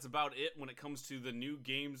 I think that's about it when it comes to the new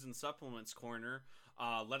games and supplements corner.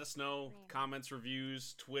 Let us know, comments,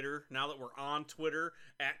 reviews, Twitter. Now that we're on Twitter,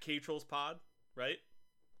 @KTrollsPod, right?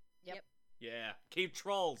 Yep. Yeah, Cave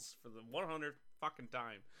Trulls for the 100th fucking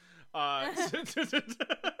time. I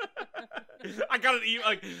got an email.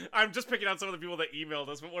 Like, I'm just picking out some of the people that emailed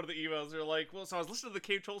us, but one of the emails are like, "Well, so I was listening to the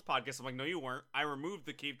Cave Trolls podcast." I'm like, "No, you weren't. I removed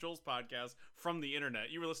the Cave Trolls podcast from the internet.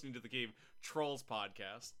 You were listening to the Cave Trolls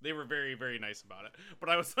podcast." They were very, very nice about it. But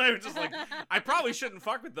I was just like, I probably shouldn't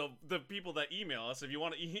fuck with the people that email us. If you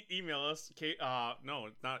want to email us, no,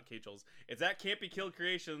 it's not Cave Trolls. It's at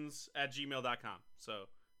can'tbekilledcreations@gmail.com. So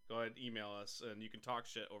go ahead and email us, and you can talk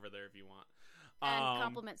shit over there if you want. And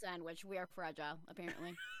compliment sandwich. We are fragile,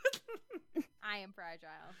 apparently. I am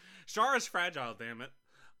fragile. Char is fragile, damn it.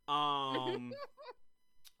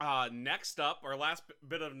 Next up, our last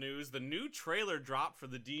bit of news: the new trailer dropped for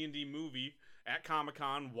the D&D movie at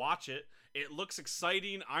Comic-Con. Watch it. It looks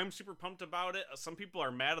exciting. I'm super pumped about it. Some people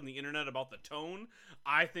are mad on the internet about the tone.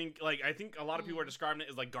 I think a lot of people are describing it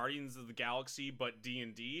as like Guardians of the Galaxy but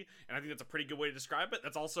D&D, and I think that's a pretty good way to describe it.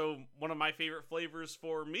 That's also one of my favorite flavors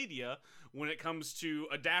for media when it comes to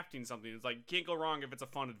adapting something. It's like, can't go wrong if it's a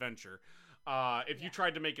fun adventure. If you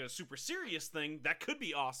tried to make it a super serious thing, that could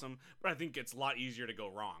be awesome, but I think it's a lot easier to go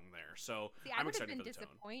wrong there. So I'm excited for the tone. I would have been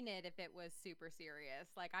disappointed if it was super serious.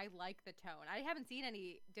 Like, I like the tone. I haven't seen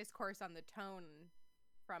any discourse on the tone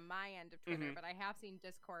from my end of Twitter, but I have seen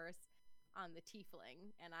discourse on the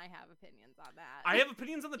tiefling, and I have opinions on that. I have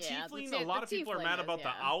opinions on the tiefling. A lot of people are mad about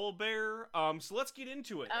the owl bear. So let's get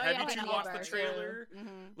into it. Have you two watched the trailer?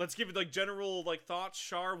 Let's give it like general like thoughts.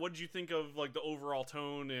 Char, what did you think of like the overall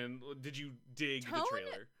tone, and did you dig the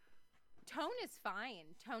trailer? Tone is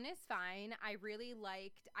fine. I really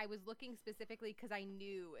liked. I was looking specifically because I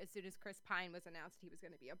knew as soon as Chris Pine was announced he was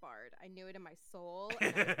going to be a bard. I knew it in my soul.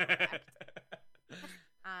 And I was correct.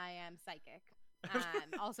 I am psychic.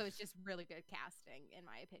 Also, it's just really good casting, in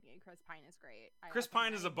my opinion. Chris Pine is great. Chris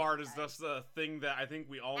Pine as a bard is just the thing that I think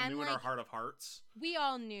we all knew in our heart of hearts. We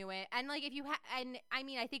all knew it, and like if you and I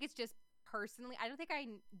mean, I think it's just personally, I don't think I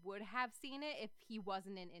would have seen it if he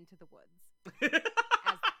wasn't in Into the Woods as the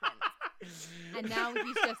prince. And now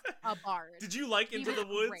he's just a bard. Did you like Into the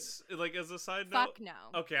Woods? Great. Like as a side note? Fuck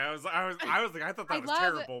no. Okay, I was like, I thought that was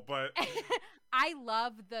terrible, but. I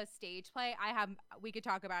love the stage play. We could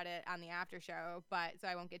talk about it on the after show, but so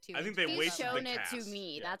I won't get too. I think they wasted shown the it cast. to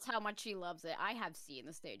me. Yeah. That's how much she loves it. I have seen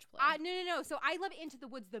the stage play. No. So I love Into the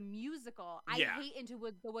Woods the musical. I hate Into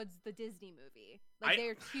the Woods the Disney movie. Like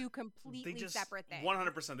they're two completely separate things.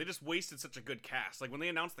 100%. They just wasted such a good cast. Like when they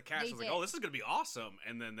announced the cast, I was like, "Oh, this is gonna be awesome,"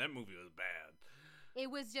 and then that movie was bad. It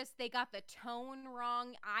was just they got the tone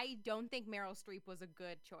wrong. I don't think Meryl Streep was a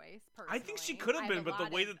good choice. Personally, I think she could have been, but the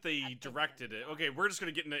way that they directed it. Okay, we're just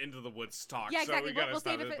gonna get into the Woods talk. Yeah, exactly. So we gotta we'll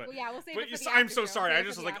stop save it. But We'll save it for the I'm after so show. sorry. I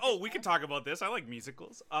just was like, oh, we can talk about this. I like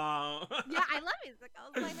musicals. Yeah, I love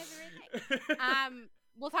musicals. It's my favorite thing.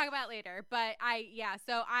 We'll talk about it later. But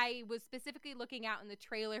so I was specifically looking out in the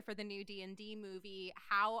trailer for the new D&D movie.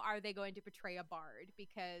 How are they going to portray a bard?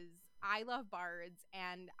 Because I love bards,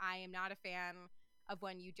 and I am not a fan of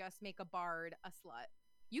when you just make a bard a slut.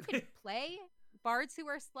 You can play bards who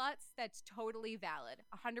are sluts. That's totally valid.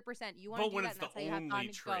 100%. You want to do that, and that's how you have fun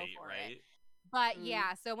to go for it. But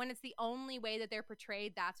so when it's the only way that they're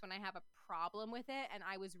portrayed, that's when I have a problem with it. And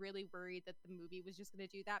I was really worried that the movie was just going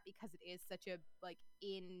to do that because it is such a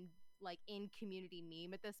in community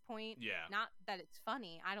meme at this point. Yeah. Not that it's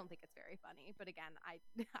funny. I don't think it's very funny. But again,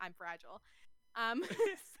 I'm fragile. So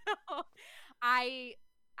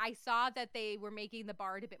I saw that they were making the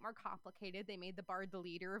bard a bit more complicated. They made the bard the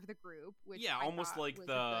leader of the group, which I almost like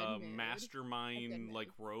the mood, mastermind, like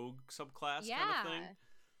rogue subclass kind of thing.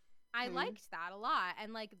 I liked that a lot,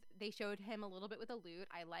 and like they showed him a little bit with a lute.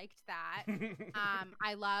 I liked that.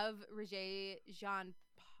 I love Roger Jean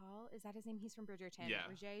Paul. Is that his name? He's from Bridgerton. Yeah.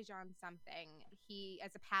 Roger Jean something. He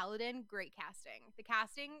as a paladin, great casting. The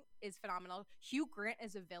casting is phenomenal. Hugh Grant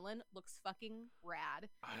as a villain looks fucking rad.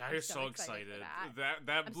 I was so excited.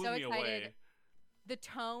 That blew me away. The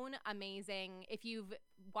tone, amazing. If you've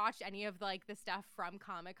watched any of like the stuff from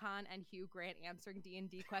Comic-Con and Hugh Grant answering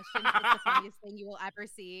D&D questions, it's the funniest thing you will ever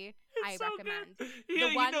see. I recommend.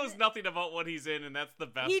 He knows nothing about what he's in, and that's the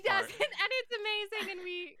best. He doesn't, and it's amazing, and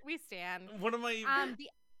we stand. One of my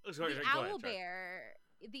the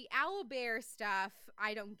owl bear stuff,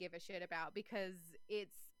 I don't give a shit about because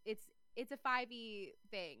it's a 5e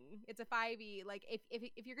thing. It's a 5e. Like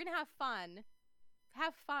if you're gonna have fun.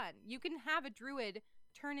 You can have a druid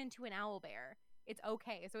turn into an owlbear. It's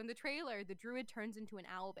okay. So in the trailer, the druid turns into an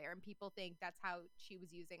owlbear, and people think that's how she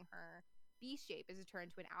was using her beast shape, is to turn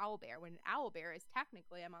into an owlbear, when an owlbear is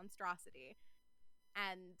technically a monstrosity.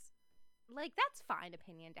 And like that's fine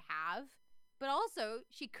opinion to have. But also,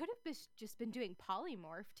 she could have just been doing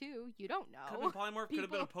polymorph too. You don't know. Could have been polymorph. Could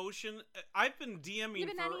have been a potion. I've been DMing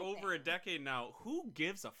for anything. over a decade now. Who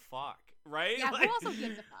gives a fuck? Right? Yeah, who also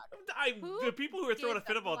gives a fuck? The people who are throwing a gives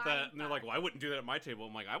fit a about that, flying and they're like, "Well, I wouldn't do that at my table."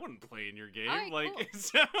 I'm like, "I wouldn't play in your game." Alright, like, cool.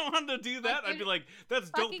 if I wanted to do that, I'd be like,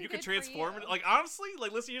 "That's dope. Fucking You could good for transform you. it." Like, honestly,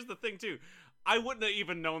 like, listen. Here's the thing, too. I wouldn't have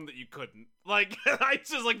even known that you couldn't. Like, I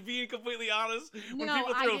just like being completely honest. When No,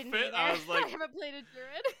 people I throw a didn't fit, either. I was like, I haven't played a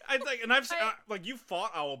druid. I think, and I've like you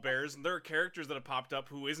fought owl bears, and there are characters that have popped up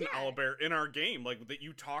who isn't Yeah. owl bear in our game, like that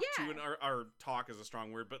you talk to, Yeah. and our talk is a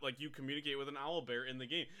strong word, but like you communicate with an owl bear in the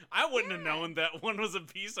game. I wouldn't have known that one was a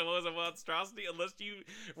piece and one was a monstrosity unless you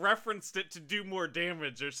referenced it to do more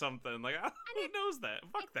damage or something. Like, who knows that?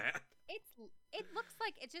 Fuck that. It looks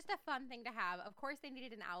like it's just a fun thing to have. Of course, they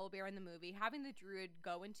needed an owlbear in the movie. Having the druid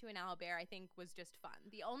go into an owlbear, I think, was just fun.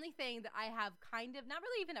 The only thing that I have kind of not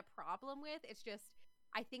really even a problem with, it's just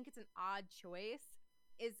I think it's an odd choice,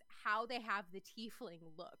 is how they have the tiefling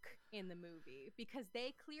look in the movie, because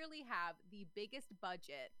they clearly have the biggest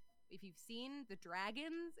budget. If you've seen the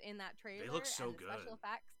dragons in that trailer, look so and the good. special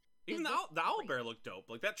effects. Even the owl bear looked dope.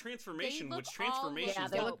 Like that transformation, look which all transformations Yeah,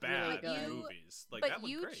 they look look really bad in good. movies. Like But that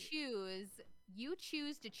looked great. you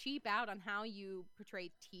choose to cheap out on how you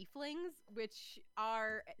portray tieflings, which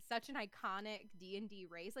are such an iconic D&D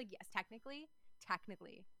race. Like, yes, technically,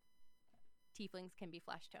 tieflings can be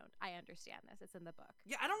flesh toned. I understand this. It's in the book.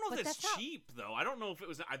 Yeah, I don't know But if it's that's not- cheap though. I don't know if it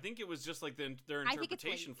was. I think it was just like their I think it's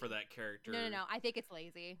interpretation for lazy. that character. No. I think it's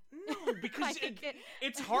lazy. No, because I think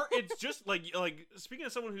it's hard. It's just like speaking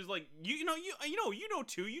of someone who's like you know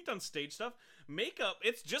too. You've done stage stuff. Makeup.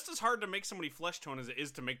 It's just as hard to make somebody flesh tone as it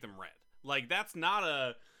is to make them red. Like that's not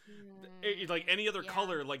a. Like any other Yeah.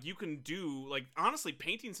 color, like you can do, like honestly,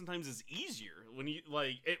 painting sometimes is easier when you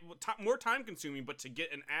like it, more time consuming, but to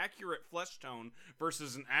get an accurate flesh tone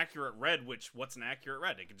versus an accurate red, what's an accurate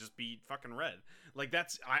red? It could just be fucking red. Like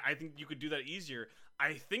that's, I think you could do that easier.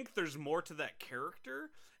 I think there's more to that character,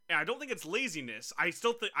 and I don't think it's laziness. I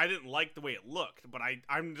still think I didn't like the way it looked, but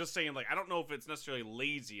I'm just saying, like, I don't know if it's necessarily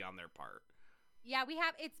lazy on their part. Yeah,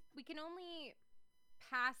 we can only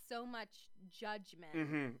pass so much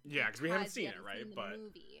judgment. Yeah, because we haven't seen the it, right? But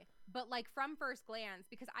movie. But like from first glance,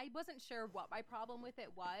 because I wasn't sure what my problem with it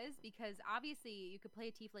was, because obviously you could play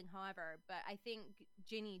a tiefling however, but I think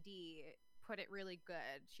Ginny D put it really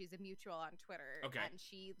good. She's a mutual on Twitter. Okay. And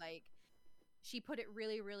she put it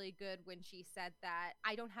really, really good when she said that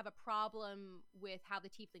I don't have a problem with how the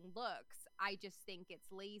tiefling looks. I just think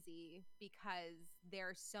it's lazy because there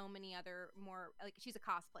are so many other more, like, she's a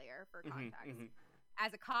cosplayer for context.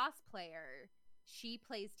 As a cosplayer, she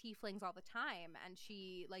plays tieflings all the time, and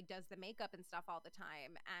she like does the makeup and stuff all the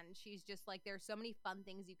time, and she's just like, there's so many fun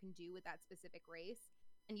things you can do with that specific race,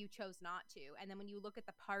 and you chose not to. And then when you look at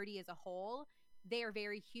the party as a whole, they are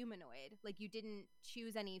very humanoid. Like, you didn't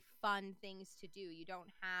choose any fun things to do. You don't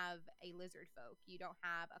have a lizard folk, you don't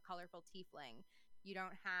have a colorful tiefling, you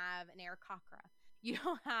don't have an aarakocra, you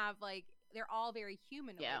don't have, like, they're all very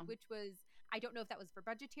humanoid. Which was, I don't know if that was for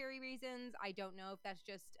budgetary reasons. I don't know if that's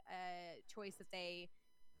just a choice that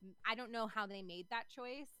I don't know how they made that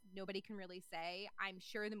choice. Nobody can really say. I'm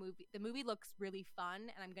sure the movie looks really fun,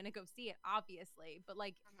 and I'm gonna go see it, obviously. But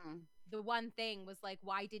like, the one thing was like,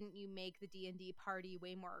 why didn't you make the D&D party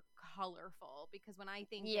way more colorful? Because when I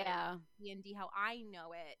think of D&D how I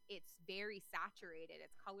know it, it's very saturated.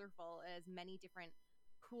 It's colorful. It has many different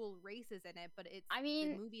cool races in it, but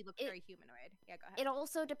the movie looks very humanoid. Yeah, go ahead. It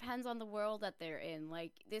also depends on the world that they're in.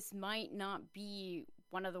 Like, this might not be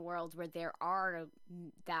one of the worlds where there are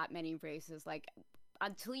that many races. Like,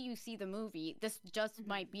 until you see the movie, this just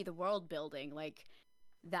might be the world building. Like,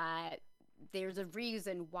 that there's a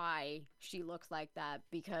reason why she looks like that,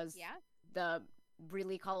 because the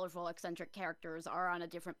really colorful, eccentric characters are on a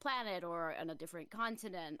different planet or on a different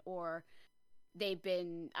continent, or they've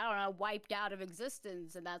been, I don't know, wiped out of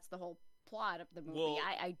existence, and that's the whole plot of the movie. Well,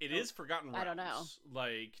 I it is Forgotten Realms. I don't know.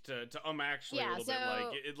 Like, to actually a little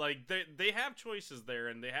bit, like they have choices there,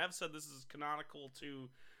 and they have said this is canonical to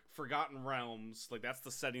Forgotten Realms. Like, that's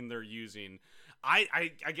the setting they're using.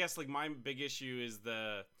 I guess, like, my big issue is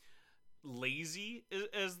the lazy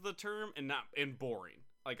is the term, and boring.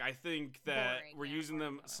 Like, I think that we're using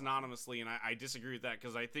them synonymously, and I disagree with that,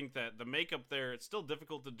 because I think that the makeup there, it's still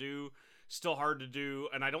difficult to do, still hard to do,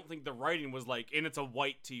 and I don't think the writing was like, and it's a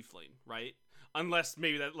white tiefling, right? Unless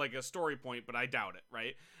maybe that, like, a story point, but I doubt it,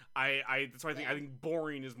 right? That's why I think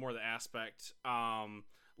boring is more the aspect.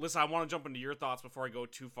 Listen, I want to jump into your thoughts before I go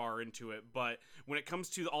too far into it, but when it comes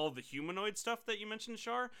to all of the humanoid stuff that you mentioned,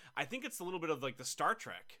 Shar, I think it's a little bit of like the Star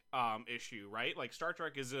Trek issue, right? Like Star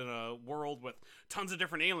Trek is in a world with tons of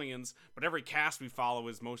different aliens, but every cast we follow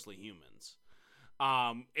is mostly humans.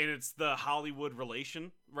 And it's the Hollywood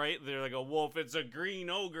relation, right? They're like, oh, well, if it's a green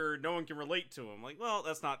ogre, no one can relate to him. Like, well,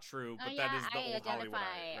 that's not true, but that is the old Hollywood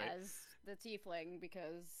right? As the tiefling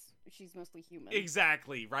because she's mostly human.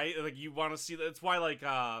 Exactly, right? Like, you want to see that. It's why, like,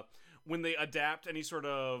 when they adapt any sort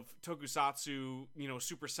of tokusatsu,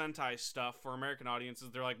 Super Sentai stuff for American audiences,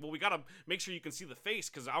 they're like, well, we gotta make sure you can see the face,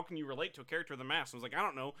 because how can you relate to a character of the mask? I was like, I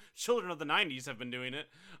don't know. Children of the 90s have been doing it.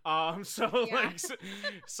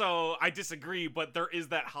 So I disagree, but there is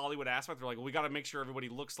that Hollywood aspect. They're like, well, we gotta make sure everybody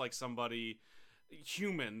looks like somebody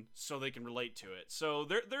human so they can relate to it. So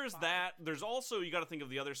there's that. There's also, you gotta think of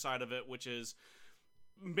the other side of it, which is,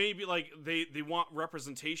 maybe like they want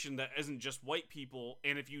representation that isn't just white people,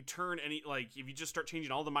 and if you turn if you just start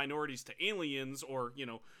changing all the minorities to aliens or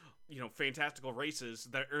fantastical races,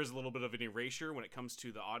 there is a little bit of an erasure when it comes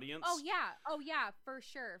to the audience. Oh yeah, for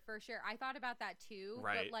sure. I thought about that too.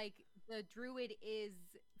 Right. But like the druid is,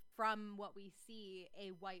 from what we see, a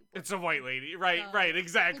white woman. It's a white lady, right? So, right,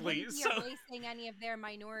 exactly. So erasing any of their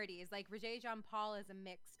minorities, like Roger Jean Paul is a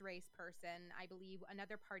mixed race person. I believe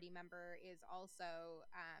another party member is also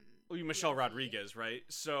Michelle Rodriguez, right?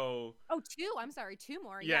 So two. I'm sorry, two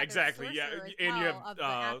more. Yeah, exactly. Yeah, and you have of the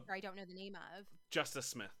actor I don't know the name of. Justice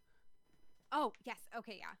Smith. Oh, yes.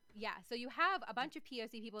 Okay, yeah. So you have a bunch of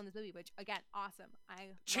POC people in this movie, which, again, awesome. I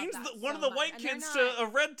change one so of the much. white kids to a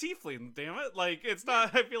red tiefling, damn it. Like, it's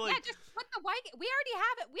not, I feel like... Yeah, just put the white... We already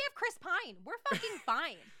have it. We have Chris Pine. We're fucking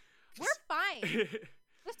fine. We're fine.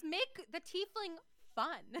 Just make the tiefling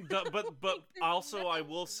fun. But also, I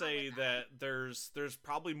will say that there's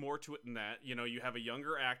probably more to it than that. You have a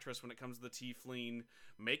younger actress when it comes to the tiefling.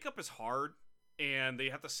 Makeup is hard. And they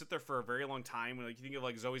have to sit there for a very long time. Like, you think of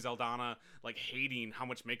like Zoe Saldana, like hating how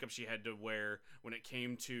much makeup she had to wear when it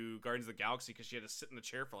came to Guardians of the Galaxy, because she had to sit in the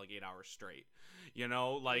chair for like 8 hours straight.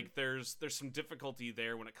 Like there's some difficulty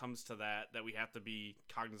there when it comes to that we have to be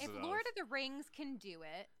cognizant of. If Lord of the Rings can do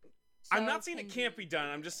it, I'm not saying it can't be done.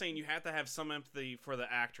 I'm just saying you have to have some empathy for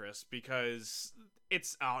the actress, because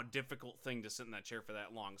it's a difficult thing to sit in that chair for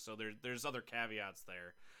that long. So there's other caveats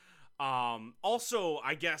there. Also,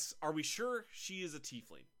 I guess, are we sure she is a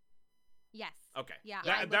tiefling? Yes. Okay. Yeah.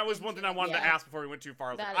 That was one thing I wanted to ask before we went too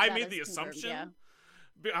far. I made the assumption.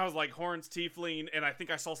 Yeah. I was like, Horns tiefling, and I think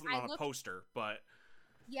I saw something on a poster, but...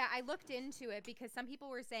 Yeah, I looked into it because some people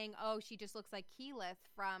were saying, "Oh, she just looks like Keyleth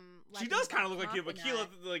from." She does kind of look like Keyleth, but Keyleth,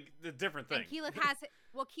 like, the different thing. And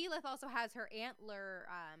Keyleth also has her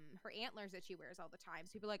antlers that she wears all the time.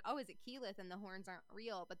 So people are like, "Oh, is it Keyleth?" And the horns aren't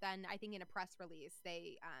real. But then I think in a press release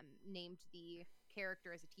they named the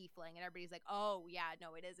character as a tiefling, and everybody's like, "Oh, yeah,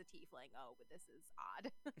 no, it is a tiefling. Oh, but this is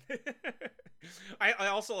odd." I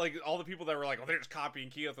also like all the people that were like, "Oh, they're just copying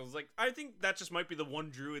Keyleth." I was like, I think that just might be the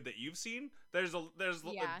one druid that you've seen. There's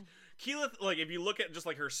Keyleth, like, if you look at just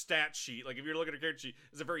like her stat sheet, like if you're looking at her character sheet,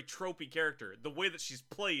 is a very tropey character. The way that she's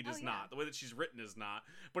played is not. The way that she's written is not.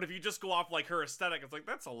 But if you just go off like her aesthetic, it's like,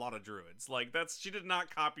 that's a lot of druids. Like, she did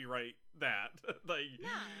not copyright that. Like, no.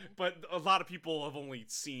 But a lot of people have only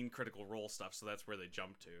seen Critical Role stuff, so that's where they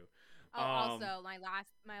jump to. Also, my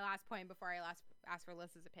last point before I ask for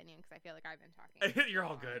Liz's opinion, because I feel like I've been talking. You're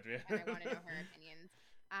all good, man. And I want to know her opinions.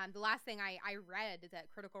 The last thing I read is that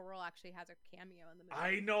Critical Role actually has a cameo in the movie.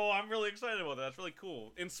 I know. I'm really excited about that. That's really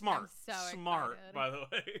cool. And smart. I'm so smart, excited. by the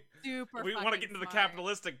way. Super We want to get into the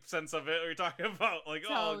capitalistic sense of it. We're talking about, like,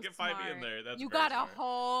 get 5e in there. That's you got a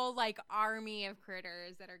whole, like, army of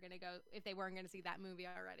critters that are going to go, if they weren't going to see that movie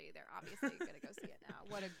already, they're obviously going to go see it now.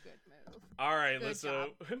 What a good move. All right, good Lisa,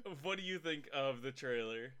 what do you think of the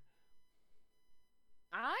trailer?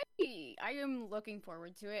 I am looking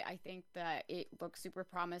forward to it. I think that it looks super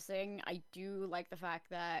promising. I do like the fact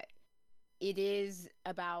that it is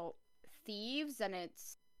about thieves, and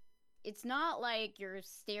it's not like your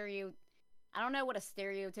I don't know what a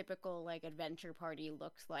stereotypical, like, adventure party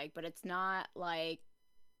looks like, but it's not like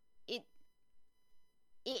it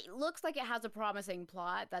looks like it has a promising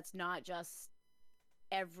plot that's not just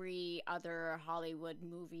every other Hollywood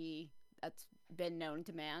movie that's been known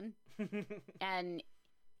to man.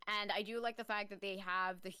 And I do like the fact that they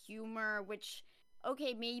have the humor, which,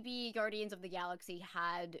 okay, maybe Guardians of the Galaxy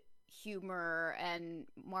had humor, and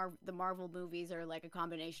the Marvel movies are like a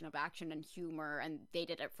combination of action and humor, and they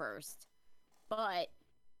did it first. But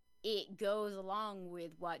it goes along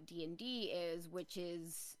with what D&D is, which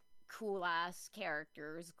is cool-ass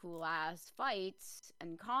characters, cool-ass fights,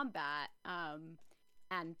 and combat,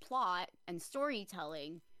 and plot, and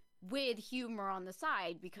storytelling, with humor on the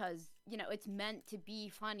side, because, you know, it's meant to be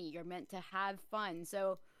funny. You're meant to have fun.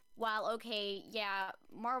 So while, okay, yeah,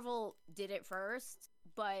 Marvel did it first,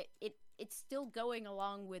 but it's still going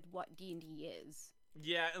along with what D&D is.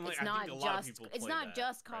 Yeah, and like It's I not think a lot of just people it's play not that,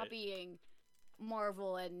 just right? copying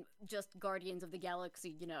Marvel and just Guardians of the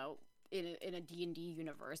Galaxy, you know, in a D&D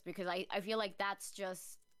universe, because I feel like that's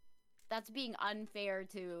being unfair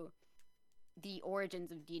to the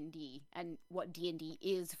origins of D&D and what D&D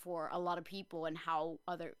is for a lot of people, and how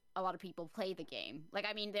a lot of people play the game. Like,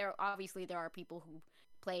 I mean, there are people who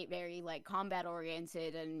play very like combat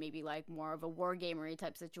oriented and maybe like more of a wargamery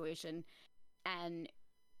type situation, and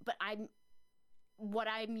but what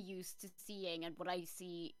I'm used to seeing and what I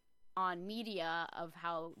see on media of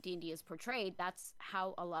how D&D is portrayed, that's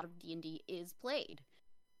how a lot of D&D is played.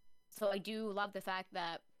 So I do love the fact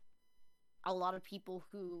that a lot of people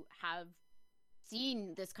who have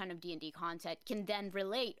seen this kind of D&D content can then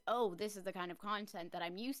relate, oh, this is the kind of content that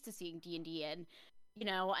I'm used to seeing D&D in, you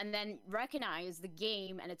know, and then recognize the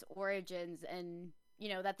game and its origins, and, you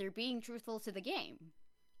know, that they're being truthful to the game.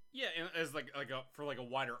 Yeah, and as for a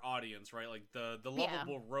wider audience, right? Like the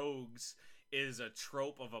lovable rogues is a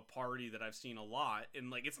trope of a party that I've seen a lot,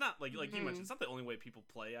 and like it's not like you mentioned, it's not the only way people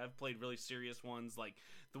play. I've played really serious ones, like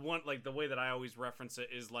the way that I always reference it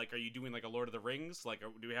is like, are you doing like a Lord of the Rings? Like,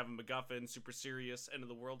 do we have a MacGuffin, super serious, end of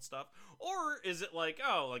the world stuff, or is it like,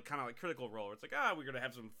 oh, like kind of like Critical Role, where it's like, we're gonna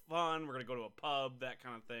have some fun, we're gonna go to a pub, that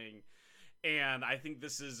kind of thing. And I think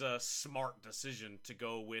this is a smart decision to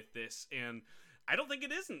go with this, and I don't think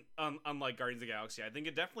it isn't unlike Guardians of the Galaxy. I think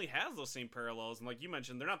it definitely has those same parallels, and like you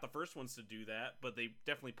mentioned, they're not the first ones to do that, but they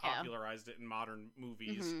definitely popularized it in modern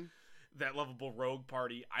movies. Mm-hmm. That lovable rogue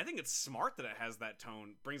party. I think it's smart that it has that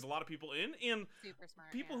tone, brings a lot of people in, and Super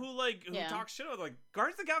smart. people who talk shit about, like,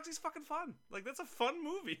 Guardians of the Galaxy is fucking fun. Like, that's a fun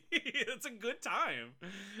movie. It's a good time,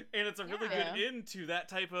 and it's a really good end to that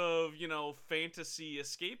type of, you know, fantasy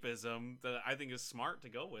escapism that I think is smart to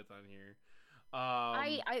go with on here.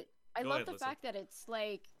 I love the fact that it's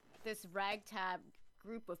like this ragtag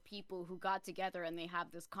group of people who got together and they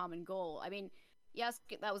have this common goal. I mean, yes,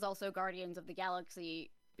 that was also Guardians of the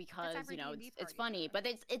Galaxy, because, you know, it's funny, but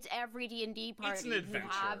it's every D&D party. It's an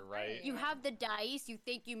adventure, right? You have the dice, you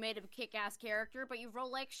think you made a kick-ass character, but you roll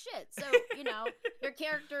like shit. So, you know, your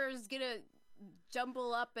character is gonna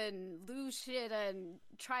jumble up and lose shit and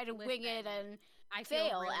try to wing it, and I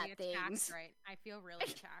fail really at things. Right, I feel really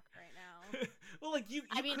attacked right now. Well, like you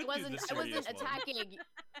I mean, I wasn't attacking.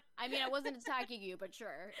 I mean, I wasn't attacking you, but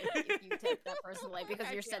sure, if you take that personally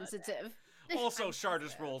because you're sensitive. Also, Char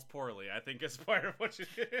just rolls poorly, I think, is part of what you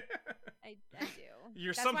do. I do.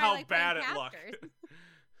 You're somehow bad at luck.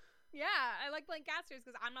 Yeah, I like playing casters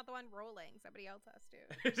because I'm not the one rolling. Somebody else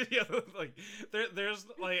has to. Yeah, like there's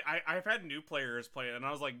like I've had new players play it, and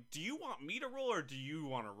I was like, "Do you want me to roll or do you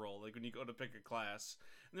want to roll?" Like when you go to pick a class,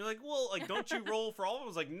 and they're like, "Well, like don't you roll for all of them?" I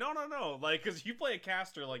was like, "No, like because you play a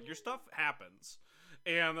caster, like your stuff happens."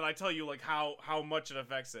 And then I tell you like how much it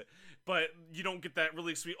affects it, but you don't get that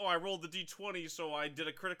really sweet. Oh, I rolled the d20, so I did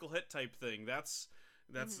a critical hit type thing. That's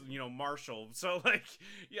you know, Marshall. So like,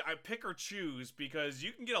 yeah, I pick or choose, because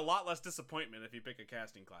you can get a lot less disappointment if you pick a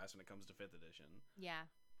casting class when it comes to 5th edition. Yeah,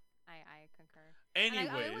 I concur.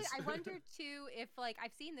 Anyways, I wonder too if, like,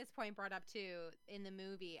 I've seen this point brought up too in the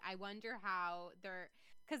movie. I wonder how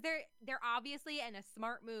because they're obviously, in a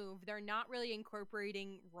smart move, they're not really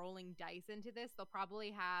incorporating rolling dice into this. They'll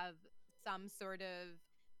probably have some sort of,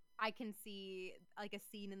 I can see like a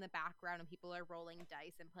scene in the background and people are rolling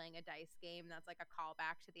dice and playing a dice game that's like a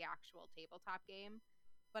callback to the actual tabletop game.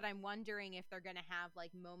 But I'm wondering if they're gonna have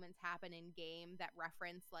like moments happen in game that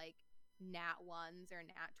reference like nat 1s or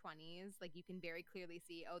nat 20s. Like you can very clearly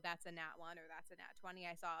see, oh, that's a nat 1 or that's a nat 20.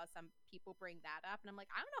 I saw some people bring that up, and I'm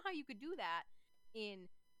like, I don't know how you could do that in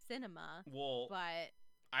cinema. Well, but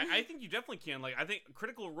I think you definitely can. Like, I think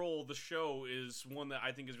Critical Role, the show, is one that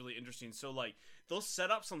I think is really interesting. So, like, they'll set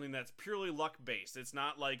up something that's purely luck-based. It's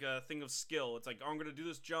not, like, a thing of skill. It's like, oh, I'm going to do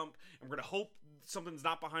this jump, and we're going to hope something's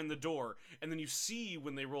not behind the door. And then you see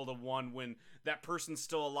when they rolled a 1 when that person's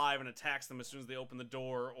still alive and attacks them as soon as they open the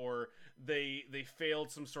door, or they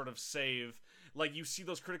failed some sort of save. Like, you see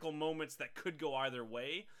those critical moments that could go either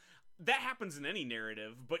way. That happens in any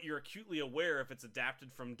narrative, but you're acutely aware if it's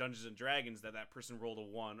adapted from Dungeons & Dragons that person rolled a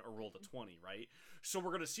 1 or rolled a 20, right? So we're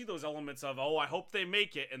going to see those elements of, oh, I hope they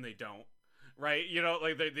make it, and they don't, right? You know,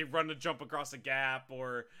 like they run to jump across a gap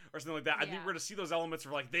or something like that. Yeah. I think we're going to see those elements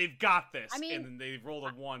where, like, they've got this, and then they rolled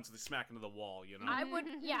a 1, so they smack into the wall, you know? I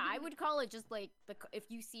would call it just, like, if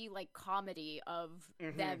you see, like, comedy of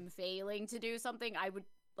them failing to do something, I would,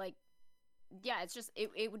 like, yeah, it's just,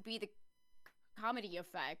 it would be the comedy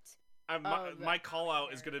effect. My call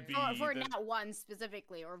out is going to be for not one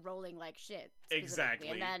specifically, or rolling like shit. Exactly.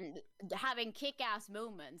 And then having kick-ass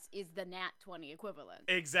moments is the nat 20 equivalent.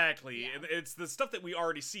 Exactly. And it's the stuff that we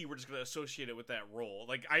already see. We're just going to associate it with that role.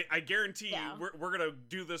 Like, I guarantee we're going to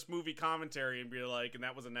do this movie commentary and be like, and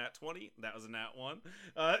that was a nat 20, that was a nat 1.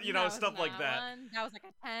 You know, stuff like that. That was like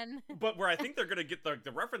a 10. But where I think they're going to get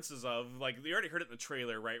the references of, like, you already heard it in the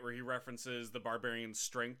trailer, right, where he references the barbarian's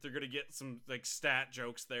strength. They're going to get some, like, stat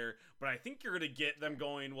jokes there. But I think you're going to get them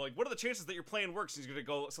going, well, like, what are the chances that your plan works? And he's going to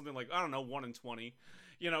go something like, I don't know, 1 in 20.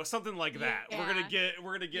 You know, something like that. Yeah. We're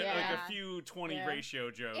gonna get like a few 20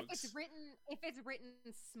 ratio jokes. If it's written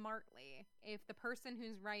smartly, if the person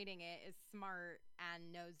who's writing it is smart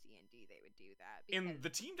and knows D&D, they would do that. And the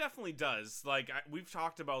team definitely does. Like, we've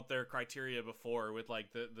talked about their criteria before with,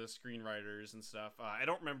 like, the screenwriters and stuff. I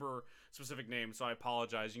don't remember specific names, so I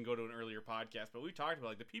apologize. You can go to an earlier podcast. But we talked about,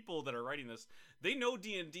 like, the people that are writing this, they know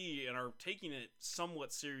D&D and are taking it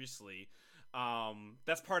somewhat seriously.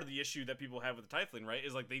 That's part of the issue that people have with the Tiefling, right?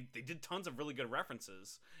 Is like they did tons of really good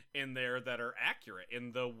references in there that are accurate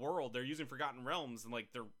in the world. They're using Forgotten Realms and, like,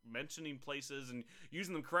 they're mentioning places and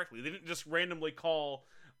using them correctly. They didn't just randomly call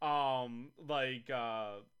a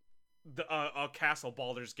castle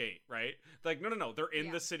Baldur's Gate, right? Like, no, they're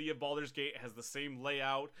in the city of Baldur's Gate. It has the same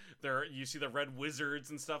layout. You see the red wizards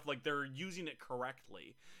and stuff. Like, they're using it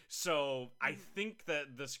correctly. So I think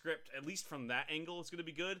that the script, at least from that angle, is going to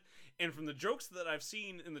be good. And from the jokes that I've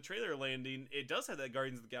seen in the trailer landing, it does have that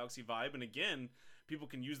Guardians of the Galaxy vibe. And again, people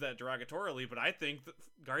can use that derogatorily, but I think that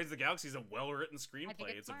Guardians of the Galaxy is a well-written screenplay.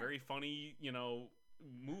 It's a very funny,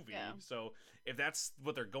 movie. Yeah. So if that's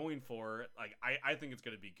what they're going for, like, I think it's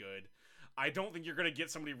going to be good. I don't think you're going to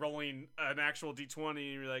get somebody rolling an actual D20 and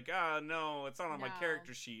you're like, no, it's not on my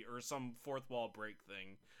character sheet, or some fourth wall break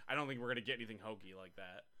thing. I don't think we're going to get anything hokey like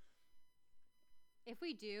that. If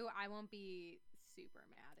we do, I won't be super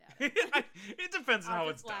mad at it. It depends on how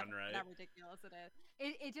it's done, right? How ridiculous it is.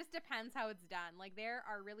 It just depends how it's done. Like, there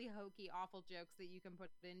are really hokey, awful jokes that you can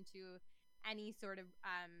put into any sort of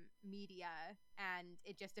media, and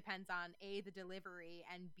it just depends on A, the delivery,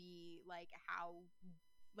 and B, like, how,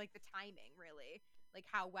 like, the timing, really, like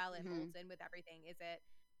how well it holds in with everything.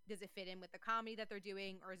 Does it fit in with the comedy that they're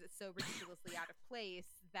doing, or is it so ridiculously out of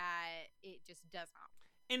place that it just does not?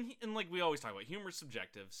 And like we always talk about, humor's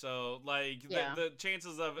subjective. So, like, the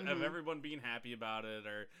chances of everyone being happy about it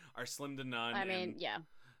are slim to none. I mean,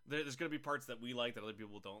 there's going to be parts that we like that other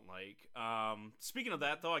people don't like. Speaking of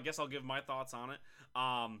that, though, I guess I'll give my thoughts on it.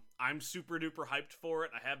 I'm super duper hyped for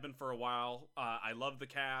it. I have been for a while. I love the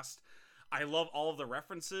cast. I love all of the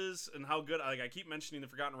references and how good. Like, I keep mentioning the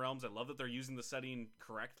Forgotten Realms. I love that they're using the setting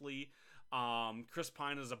correctly. Chris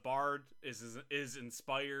Pine as a bard is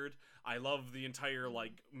inspired. I love the entire,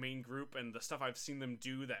 like, main group, and the stuff I've seen them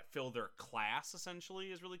do that fill their class essentially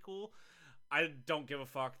is really cool. I don't give a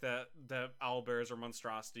fuck that owlbears are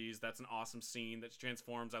monstrosities. That's an awesome scene that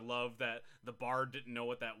transforms. I love that the bard didn't know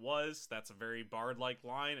what that was. That's a very bard-like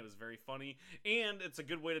line. It was very funny, and it's a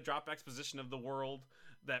good way to drop exposition of the world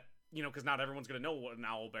that, because not everyone's going to know what an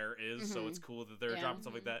owlbear is, so it's cool that they're dropping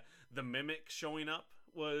stuff like that. The mimic showing up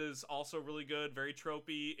was also really good, very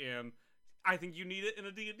tropey, and I think you need it in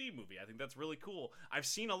a D&D movie. I think that's really cool. I've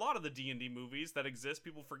seen a lot of the D&D movies that exist.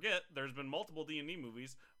 People forget there's been multiple D&D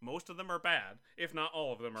movies. Most of them are bad, if not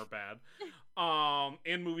all of them are bad.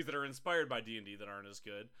 And movies that are inspired by D&D that aren't as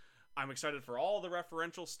good. I'm excited for all the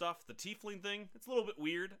referential stuff. The tiefling thing, it's a little bit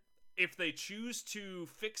weird. If they choose to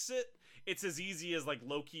fix it, it's as easy as, like,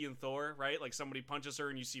 Loki and Thor, right? Like, somebody punches her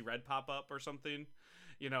and you see red pop up or something.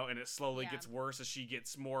 And it slowly gets worse as she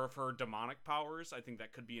gets more of her demonic powers. I think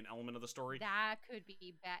that could be an element of the story. That could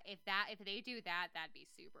be bad. If they do that, that'd be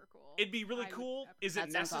super cool. It'd be really cool. Is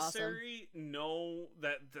it necessary? Awesome. No,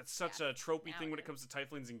 that's such a tropey thing when it comes to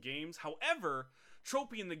tieflings in games. However,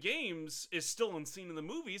 tropey in the games is still unseen in the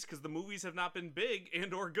movies because the movies have not been big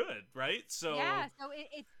and or good, right? So so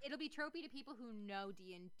it'll be tropey to people who know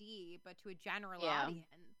D&D, but to a general audience.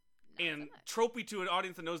 And tropey to an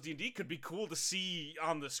audience that knows D&D could be cool to see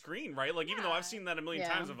on the screen, right? Like, even though I've seen that a million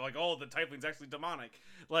times of, like, the tiefling's actually demonic,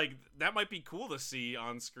 like, that might be cool to see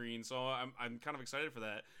on screen. So I'm kind of excited for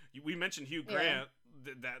that. We mentioned Hugh Grant.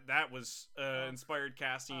 That was inspired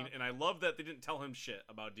casting, and I love that they didn't tell him shit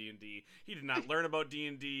about D&D. He did not learn about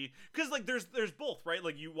D&D, because, like, there's both, right?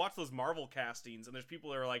 Like, you watch those Marvel castings, and there's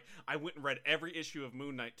people that are like, I went and read every issue of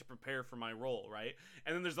Moon Knight to prepare for my role, right?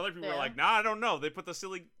 And then there's other people who are like, nah, I don't know. They put the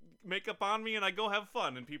silly makeup on me, and I go have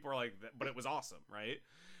fun, and people are like, but it was awesome, right?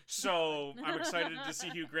 So I'm excited to see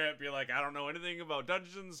Hugh Grant be like, I don't know anything about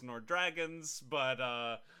Dungeons nor Dragons, but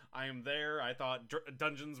I am there. I thought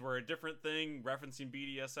dungeons were a different thing, referencing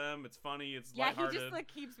BDSM. It's funny. It's Yeah, lighthearted. he just like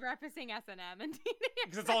keeps referencing S&M and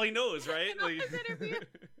because that's all he knows, right? in all his interviews.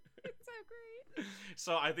 It's so great.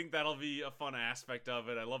 So I think that'll be a fun aspect of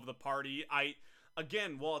it. I love the party.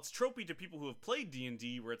 Again, while it's tropey to people who have played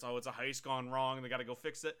D&D, where it's a heist gone wrong and they got to go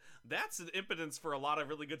fix it, that's an impotence for a lot of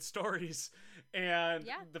really good stories. And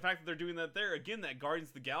the fact that they're doing that there, again, that Guardians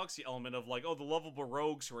of the Galaxy element of like, the lovable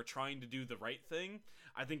rogues who are trying to do the right thing,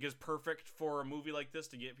 I think is perfect for a movie like this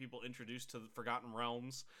to get people introduced to the Forgotten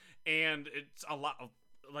Realms. And it's a lot of,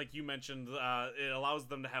 like you mentioned, it allows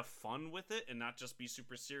them to have fun with it and not just be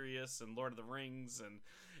super serious and Lord of the Rings and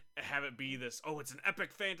have it be this, it's an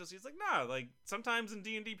epic fantasy. It's like, nah, like sometimes in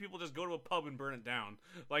D&D people just go to a pub and burn it down.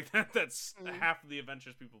 Like that's half of the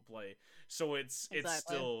adventures people play. So it's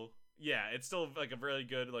still like a really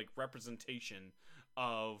good like representation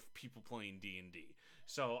of people playing D&D.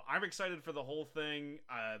 So I'm excited for the whole thing.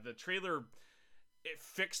 The trailer, it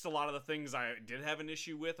fixed a lot of the things I did have an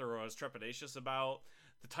issue with or I was trepidatious about.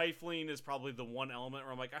 The Tiefling is probably the one element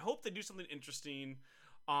where I'm like, I hope they do something interesting.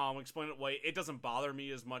 Explain it away. It doesn't bother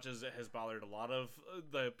me as much as it has bothered a lot of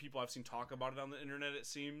the people I've seen talk about it on the internet, it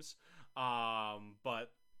seems.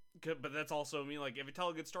 But that's also me. Like, if you tell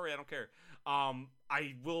a good story, I don't care.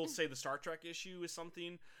 I will say the Star Trek issue is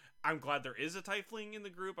something. I'm glad there is a Tiefling in the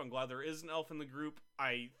group. I'm glad there is an elf in the group.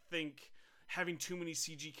 I think having too many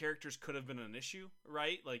CG characters could have been an issue,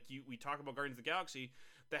 right? Like, we talk about Guardians of the Galaxy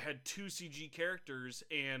that had 2 CG characters,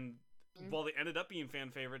 and while they ended up being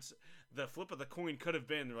fan favorites, the flip of the coin could have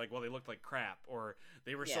been, they're like, well, they looked like crap, or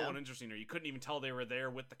they were so uninteresting, or you couldn't even tell they were there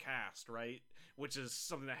with the cast, right? Which is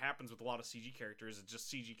something that happens with a lot of CG characters. It's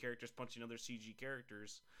just CG characters punching other CG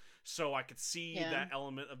characters. So I could see that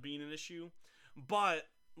element of being an issue. But,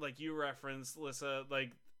 like you referenced, Lissa,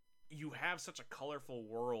 like, you have such a colorful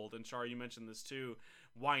world, and Char, you mentioned this too.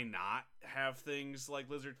 Why not have things like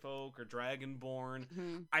lizard folk or dragonborn?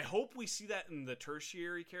 I hope we see that in the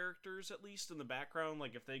tertiary characters, at least in the background.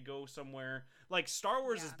 Like if they go somewhere, like Star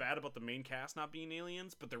Wars is bad about the main cast not being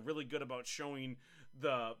aliens, but they're really good about showing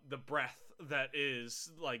the breadth that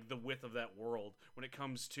is like the width of that world when it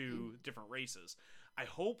comes to different races. I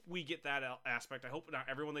hope we get that aspect. I hope not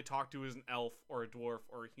everyone they talk to is an elf or a dwarf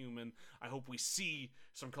or a human. I hope we see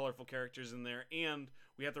some colorful characters in there. And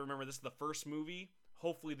we have to remember this is the first movie.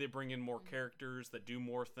 Hopefully they bring in more characters that do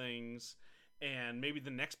more things. And maybe the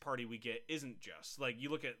next party we get isn't just... Like, you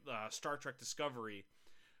look at Star Trek Discovery,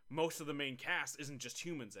 most of the main cast isn't just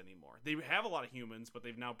humans anymore. They have a lot of humans, but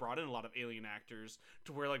they've now brought in a lot of alien actors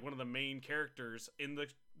to where, like, one of the main characters in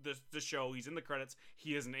the show, he's in the credits,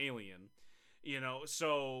 he is an alien. You know,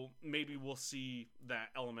 so maybe we'll see that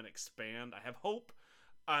element expand. I have hope,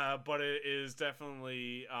 but it is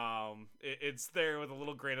definitely it's there with a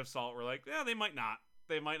little grain of salt. We're like, yeah, they might not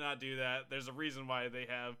do that. There's a reason why they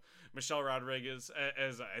have Michelle Rodriguez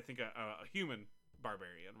as I think a human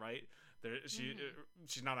barbarian, right?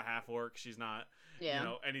 She's not a half orc. She's not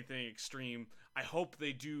anything extreme. I hope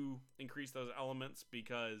they do increase those elements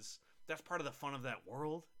because that's part of the fun of that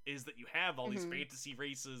world is that you have all these fantasy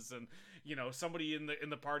races and somebody in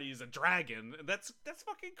the party is a dragon. That's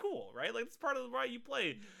fucking cool, right? Like it's part of why you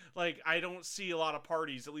play. Like I don't see a lot of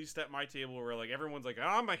parties, at least at my table, where like everyone's like,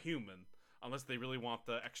 I'm a human, unless they really want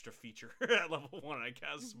the extra feature at level 1, I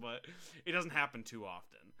guess. But it doesn't happen too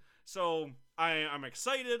often. So I'm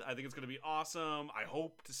excited. I think it's going to be awesome. I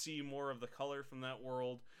hope to see more of the color from that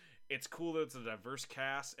world. It's cool that it's a diverse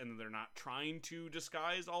cast and they're not trying to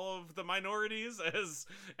disguise all of the minorities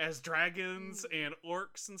as dragons and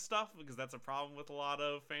orcs and stuff, because that's a problem with a lot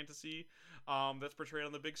of fantasy that's portrayed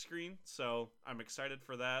on the big screen. So I'm excited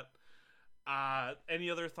for that. Any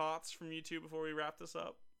other thoughts from you two before we wrap this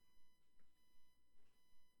up?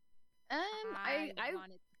 I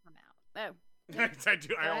want it to come out. Oh. I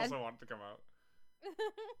do. I also want it to come out.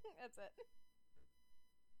 That's it.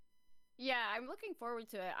 Yeah, I'm looking forward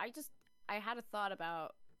to it. I had a thought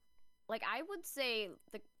about, like, I would say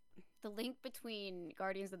the link between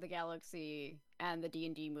Guardians of the Galaxy and the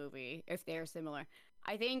D&D movie, if they're similar.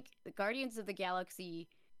 I think the Guardians of the Galaxy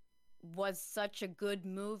was such a good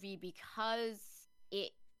movie because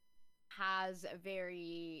it has a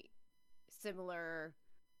very similar,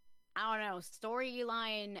 I don't know,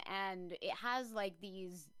 storyline, and it has like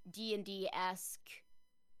these D&D-esque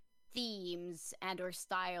themes and or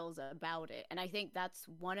styles about it, and I think that's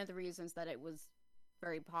one of the reasons that it was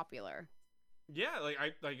very popular. Yeah,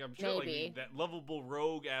 I'm sure Maybe. like that lovable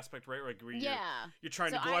rogue aspect, right? Like where Yeah, you're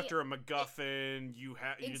trying So to go after a MacGuffin, you're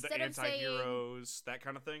the instead of anti-heroes, that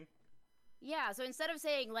kind of thing. Yeah, so instead of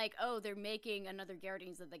saying like, oh, they're making another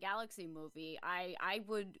Guardians of the Galaxy movie, I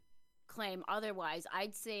would claim otherwise.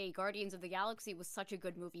 I'd say Guardians of the Galaxy was such a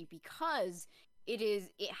good movie because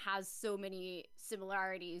it has so many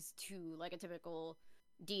similarities to like a typical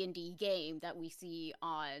D&D game that we see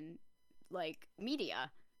on like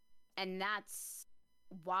media. And that's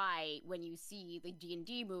why when you see the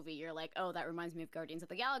D&D movie, you're like, oh, that reminds me of Guardians of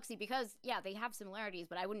the Galaxy, because yeah, they have similarities,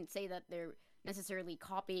 but I wouldn't say that they're necessarily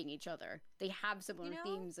copying each other. They have similar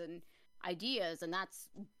themes and ideas, and that's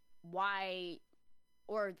why,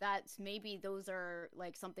 or that's maybe those are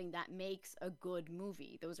like something that makes a good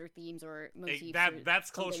movie. Those are themes or motifs.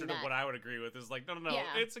 That's closer to what I would agree with. Is like, no, Yeah.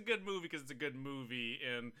 it's a good movie because it's a good movie,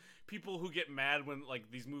 and people who get mad when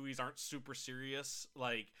like these movies aren't super serious,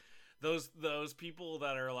 like those people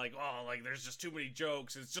that are like, oh, like there's just too many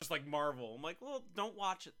jokes, it's just like Marvel. I'm like, well, don't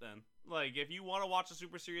watch it then. Like, if you want to watch a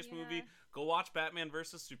super serious movie, go watch Batman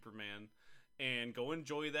versus Superman and go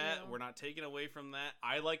enjoy that. We're not taking away from that.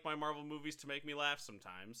 I like my Marvel movies to make me laugh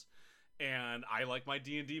sometimes, and I like my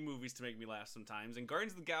D&D movies to make me laugh sometimes, and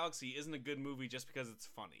Guardians of the Galaxy isn't a good movie just because it's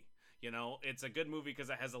funny. You know, it's a good movie because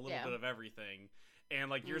it has a little bit of everything. And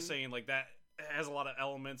like you're saying, like that has a lot of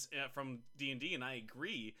elements from D&D, and I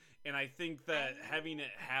agree. And I think that having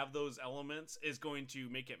it have those elements is going to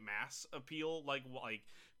make it mass appeal. Like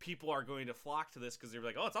people are going to flock to this because they're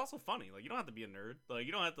like, oh, it's also funny. Like, you don't have to be a nerd. Like,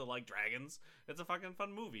 you don't have to like dragons. It's a fucking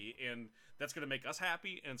fun movie, and that's going to make us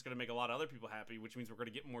happy, and it's going to make a lot of other people happy, which means we're going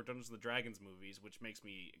to get more Dungeons and Dragons movies, which makes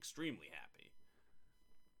me extremely happy.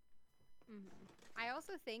 I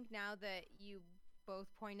also think now that you both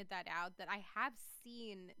pointed that out, that I have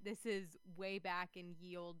seen, this is way back in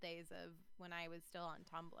ye old days of when I was still on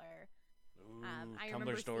Tumblr. Ooh, I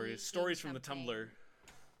Tumblr stories from the Tumblr.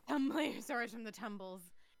 Stories from the Tumbles.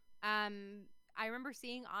 I remember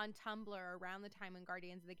seeing on Tumblr around the time when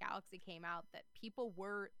Guardians of the Galaxy came out that people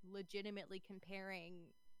were legitimately comparing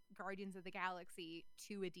Guardians of the Galaxy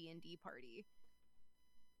to a D&D party.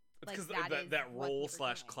 It's because that role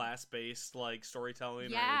 / class based like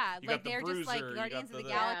storytelling. Yeah, you like got the they're Bruiser, just like Guardians of the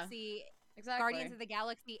Galaxy. Exactly. Guardians of the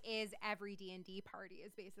Galaxy is every D&D party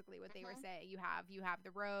is basically what they were saying. You have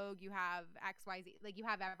the rogue, you have XYZ, like you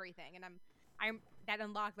have everything, and I'm that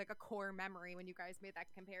unlocked like a core memory when you guys made that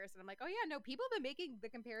comparison. I'm like, oh yeah, no, people have been making the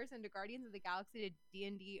comparison to Guardians of the Galaxy to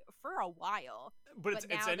D&D for a while. But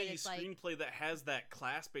it's any screenplay that has that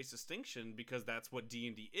class-based distinction, because that's what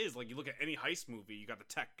D&D is. Like, you look at any heist movie, you got the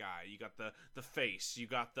tech guy, you got the face, you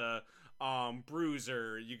got the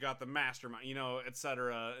bruiser, you got the mastermind, you know,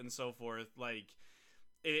 etc. and so forth. Like,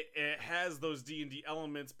 it has those D&D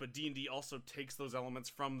elements, but D&D also takes those elements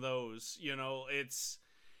from those. You know, it's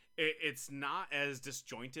not as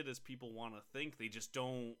disjointed as people want to think. They just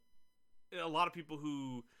don't. A lot of people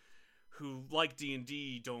who like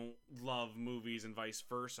D&D don't love movies, and vice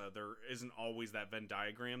versa. There isn't always that Venn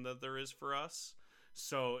diagram that there is for us.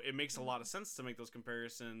 So it makes a lot of sense to make those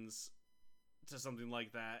comparisons to something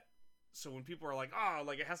like that. So when people are like, oh,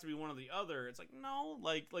 like it has to be one or the other, it's like, no,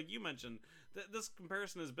 like you mentioned, this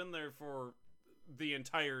comparison has been there for the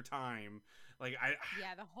entire time. Like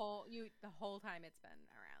the whole time it's been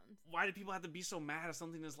around. Why do people have to be so mad if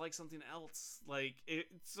something is like something else? Like,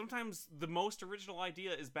 sometimes the most original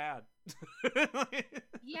idea is bad.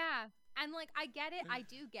 Yeah. And, like, I get it. I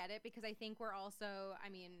do get it, because I think we're also, I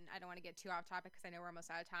mean, I don't want to get too off topic because I know we're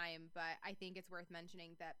almost out of time, but I think it's worth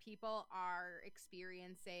mentioning that people are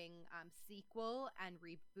experiencing sequel and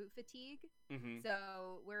reboot fatigue. Mm-hmm.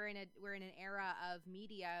 So we're in an era of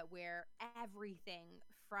media where everything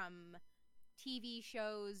from TV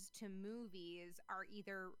shows to movies are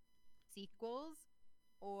either sequels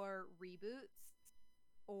or reboots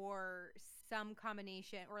or some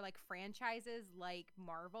combination, or like franchises like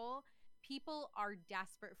Marvel. People are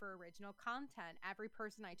desperate for original content. Every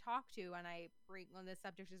person I talk to, and I bring when this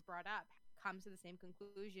subject is brought up, comes to the same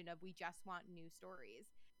conclusion of, we just want new stories.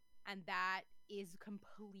 And that is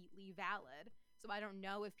completely valid. So I don't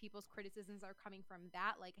know if people's criticisms are coming from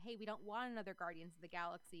that, like, hey, we don't want another Guardians of the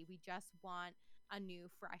Galaxy, we just want a new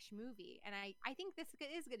fresh movie. And I think this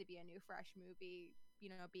is going to be a new fresh movie, you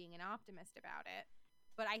know, being an optimist about it.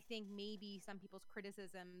 But I think maybe some people's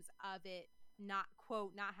criticisms of it not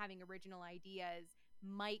having original ideas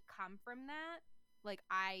might come from that. Like,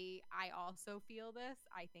 I also feel this.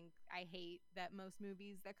 I think I hate that most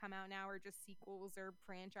movies that come out now are just sequels or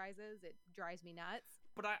franchises. It drives me nuts.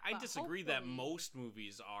 But I disagree that most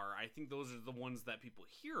movies are. I think those are the ones that people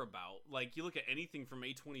hear about. Like, you look at anything from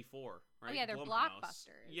A24, right? Oh yeah, they're Blumhouse.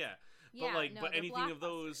 blockbusters. Yeah. Yeah, but anything of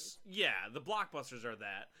those, the blockbusters are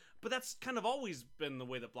that. But that's kind of always been the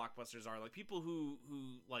way that blockbusters are. Like, people who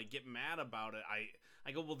like get mad about it,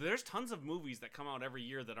 I go, well, there's tons of movies that come out every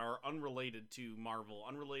year that are unrelated to Marvel,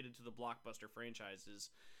 unrelated to the blockbuster franchises,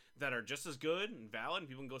 that are just as good and valid and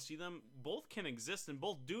people can go see them. Both can exist and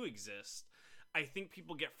both do exist. I think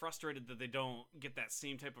people get frustrated that they don't get that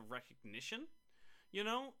same type of recognition, you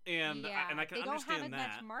know? And I can understand that. They don't have as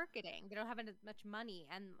much marketing. They don't have as much money.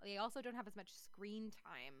 And they also don't have as much screen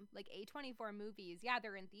time. Like A24 movies, yeah,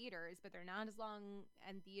 they're in theaters, but they're not as long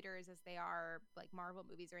in theaters as they are, like Marvel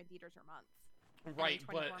movies are in theaters for months. Right,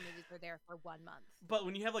 but movies are there for 1 month. But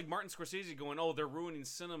when you have like Martin Scorsese going, "Oh, they're ruining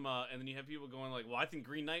cinema," and then you have people going like, "Well, I think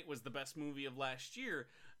Green Knight was the best movie of last year."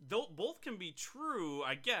 Though both can be true,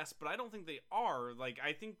 I guess, but I don't think they are. Like,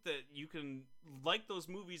 I think that you can like those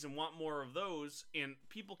movies and want more of those, and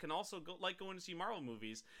people can also like going to see Marvel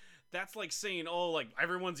movies. That's like saying, "Oh, like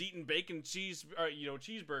everyone's eating bacon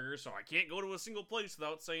cheeseburgers, so I can't go to a single place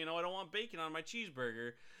without saying, oh, I don't want bacon on my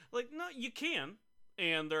cheeseburger." Like, no, you can.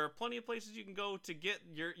 And there are plenty of places you can go to get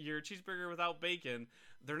your cheeseburger without bacon.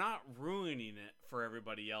 They're not ruining it for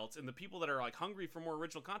everybody else. And the people that are like hungry for more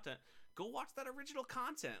original content, go watch that original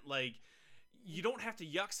content. Like, you don't have to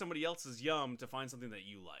yuck somebody else's yum to find something that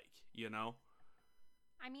you like, you know?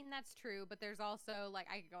 I mean, that's true, but there's also, like,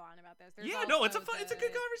 I could go on about this. There's it's a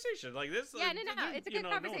good conversation. Like this. Yeah, it's a good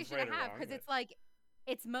conversation to have, because it's like,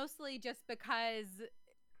 it's mostly just because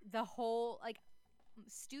the whole, like,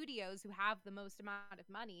 studios who have the most amount of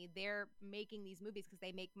money, they're making these movies because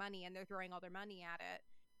they make money, and they're throwing all their money at it,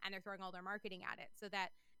 and they're throwing all their marketing at it, so that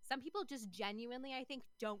some people just genuinely, I think,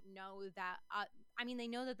 don't know that I mean, they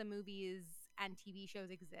know that the movies and TV shows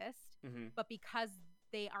exist, but because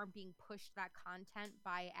they aren't being pushed that content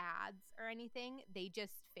by ads or anything, they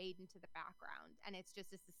just fade into the background, and it's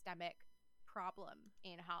just a systemic problem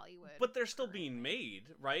in Hollywood. But they're still being made,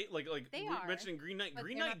 right? Like they are, mentioning Green Knight.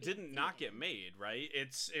 Green Knight didn't not get made, right?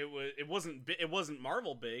 It wasn't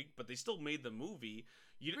Marvel big, but they still made the movie.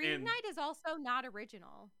 Green Knight is also not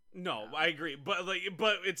original. No, I agree, but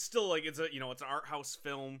it's still like it's an art house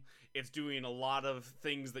film. It's doing a lot of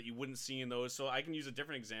things that you wouldn't see in those. So I can use a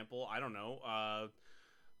different example. I don't know.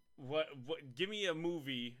 What? Give me a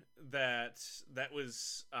movie that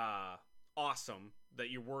was awesome that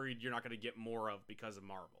you're worried you're not going to get more of because of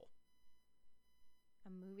Marvel. A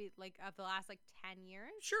movie like of the last 10 years?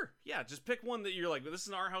 Sure, yeah. Just pick one that you're like, this is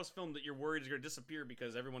an art house film that you're worried is going to disappear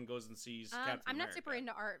because everyone goes and sees Captain America. I'm not super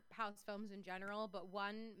into art house films in general, but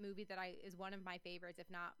one movie that is one of my favorites, if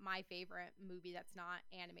not my favorite movie that's not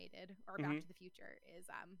animated or Back to the Future, is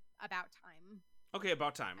About Time. Okay,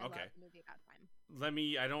 About Time. I okay. love the movie About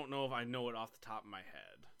Time. I don't know if I know it off the top of my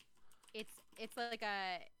head. It's like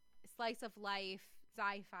a slice of life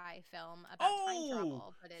sci-fi film about time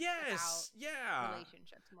travel, but it's about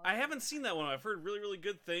relationships. I haven't seen that one. I've heard really, really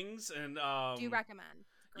good things, and do recommend.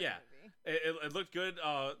 Great movie. It looked good.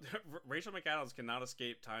 Rachel McAdams cannot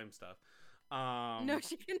escape time stuff. No,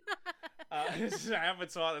 she cannot. I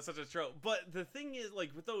haven't saw it. That's such a trope. But the thing is,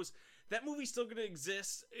 like with those, that movie's still going to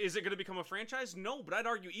exist. Is it going to become a franchise? No, but I'd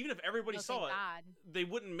argue even if everybody saw it, they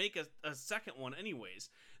wouldn't make a second one anyways.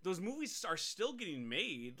 Those movies are still getting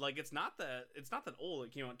made. Like it's not that old.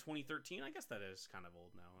 It came out in 2013. I guess that is kind of old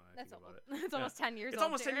now. That's old. It's almost 10 years old. It's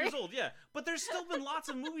almost 10 years old, yeah. But there's still been lots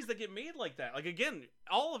of movies that get made like that. Like again,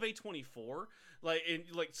 all of A24,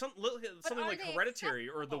 something like Hereditary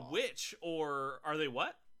or The Witch, or are they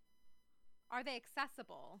what? Are they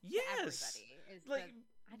accessible? Yes. To everybody?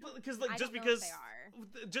 Because just because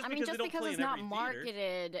it's not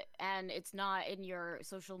marketed and it's not in your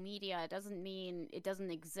social media, it doesn't mean it doesn't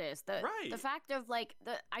exist. The fact of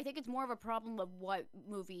I think it's more of a problem of what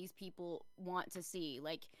movies people want to see.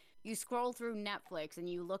 Like you scroll through Netflix and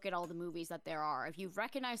you look at all the movies that there are. If you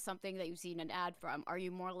recognize something that you've seen an ad from, are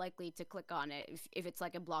you more likely to click on it if it's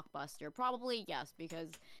like a blockbuster? Probably yes,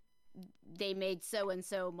 because they made so and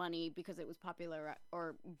so money because it was popular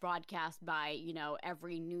or broadcast by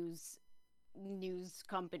every news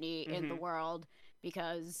company in the world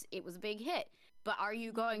because it was a big hit. But are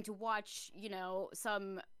you going to watch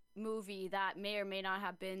some movie that may or may not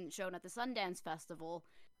have been shown at the Sundance Festival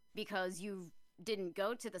because you didn't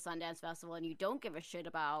go to the Sundance Festival and you don't give a shit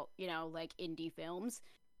about indie films?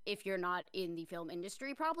 If you're not in the film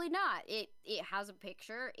industry, probably not. It has a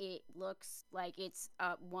picture. It looks like it's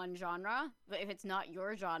one genre. But if it's not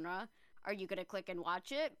your genre, are you going to click and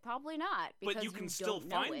watch it? Probably not. But you can still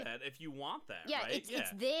find that if you want that, yeah, right?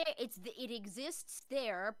 It's there. It exists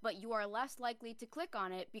there, but you are less likely to click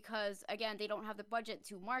on it because, again, they don't have the budget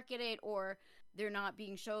to market it, or they're not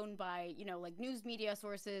being shown by, news media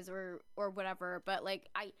sources or whatever. But,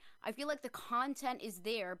 I feel like the content is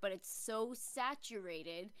there, but it's so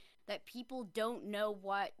saturated that people don't know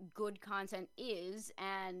what good content is.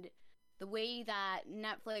 And the way that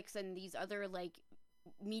Netflix and these other,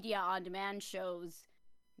 media on demand shows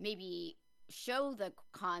maybe show the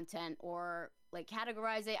content or like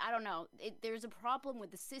categorize it. I don't know. There's a problem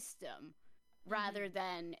with the system rather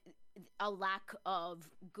than a lack of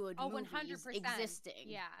good movies 100%. existing.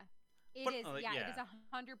 Yeah. It is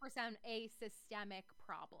 100% a systemic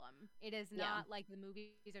problem. It is not like the movies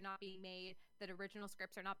are not being made, that original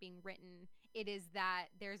scripts are not being written. It is that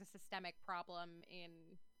there's a systemic problem in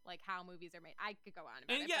like how movies are made. I could go on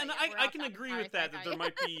about it. Yeah, and I can agree with that there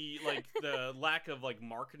might be like the lack of like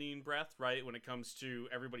marketing breadth, right, when it comes to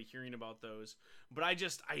everybody hearing about those. But I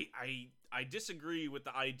disagree with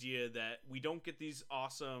the idea that we don't get these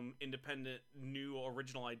awesome independent new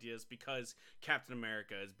original ideas because Captain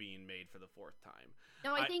America is being made for the 4th time.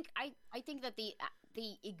 No, I think that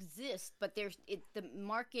they exist, but the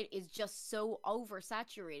market is just so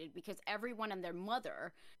oversaturated because everyone and their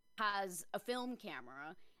mother has a film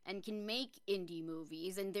camera and can make indie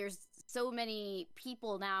movies, and there's so many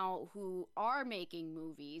people now who are making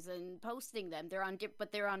movies and posting them.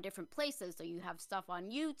 But they're on different places. So you have stuff on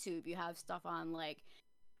YouTube, you have stuff on like,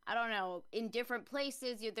 I don't know, in different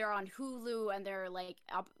places. They're on Hulu, and they're like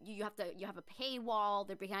you have a paywall.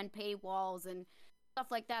 They're behind paywalls and stuff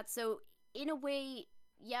like that. So in a way,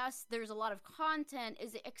 yes, there's a lot of content.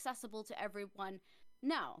 Is it accessible to everyone?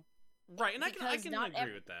 No. Right, and I can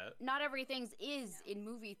agree with that. Not everything is in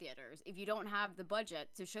movie theaters if you don't have the budget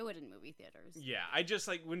to show it in movie theaters. Yeah, I just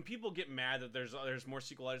like when people get mad that there's more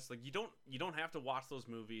sequelitis, like you don't have to watch those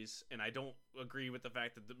movies, and I don't agree with the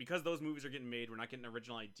fact that because those movies are getting made, we're not getting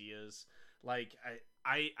original ideas. Like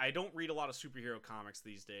I don't read a lot of superhero comics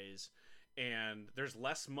these days, and there's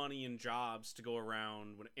less money and jobs to go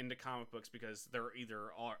around into comic books because they're either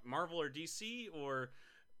Marvel or DC or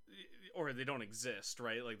they don't exist,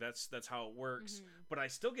 right? Like that's how it works. But I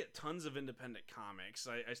still get tons of independent comics.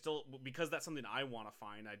 I still, because that's something I want to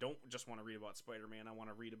find. I don't just want to read about Spider-Man. I want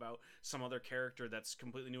to read about some other character that's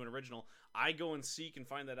completely new and original. I go and seek and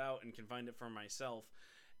find that out and can find it for myself.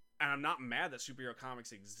 And I'm not mad that superhero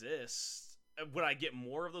comics exist. Would I get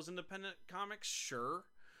more of those independent comics? Sure.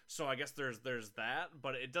 So I guess there's that,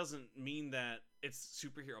 but it doesn't mean that it's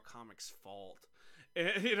superhero comics' fault.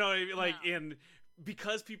 You know what I mean? Like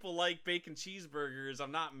because people like bacon cheeseburgers,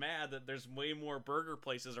 I'm not mad that there's way more burger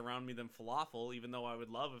places around me than falafel, even though I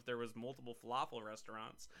would love if there was multiple falafel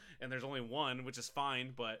restaurants, and there's only one, which is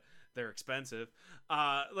fine, but they're expensive.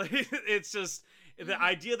 Like it's just the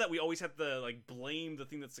idea that we always have to like blame the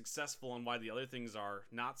thing that's successful and why the other things are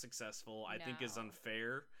not successful, I think is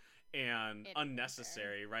unfair and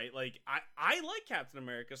unnecessary, right? Like I like Captain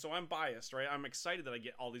America, so I'm biased, right? I'm excited that I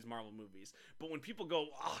get all these Marvel movies. But when people go,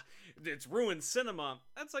 it's ruined cinema,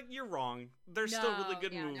 that's like, you're wrong. There's still really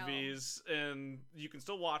good movies, and you can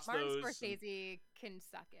still watch those. Martin Scorsese can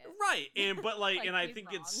suck it. Right. And but like, and I think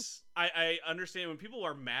wrong. I understand when people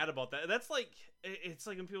are mad about that. That's like, it's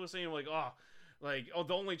like when people are saying like,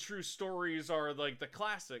 the only true stories are like the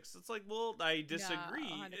classics. It's like, well, I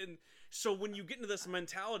disagree. And so when you get into this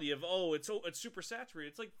mentality of, it's super saturated,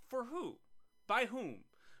 it's like, for who? By whom?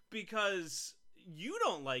 Because you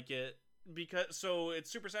don't like it, so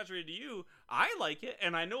it's super saturated to you. I like it,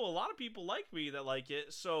 and I know a lot of people like me that like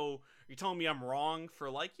it, so you're telling me I'm wrong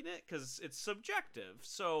for liking it? Because it's subjective.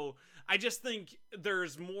 So I just think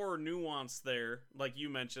there's more nuance there, like you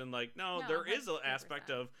mentioned. Like, no, there is an aspect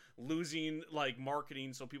of losing like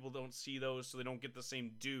marketing so people don't see those, so they don't get the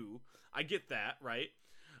same due. I get that, right?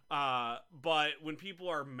 But when people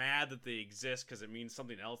are mad that they exist because it means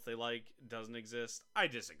something else they like doesn't exist, I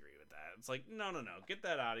disagree with that. It's like, no, get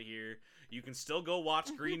that out of here. You can still go watch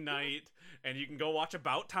Green Knight, and you can go watch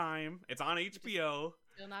About Time. It's on HBO.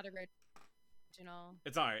 Still not original.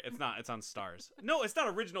 It's alright. It's not. It's on Stars. No, it's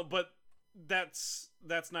not original, but that's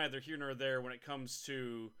neither here nor there when it comes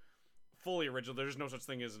to fully original. There's no such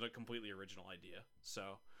thing as a completely original idea.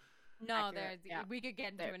 So. No, we could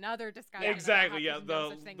get into another discussion. Exactly, yeah.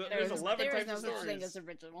 There's 11 types of no such thing stories. as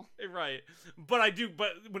original. Right. But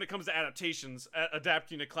when it comes to adaptations,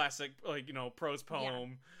 adapting a classic, like, prose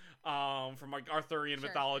poem from like Arthurian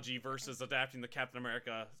mythology versus adapting the Captain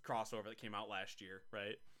America crossover that came out last year,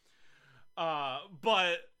 right?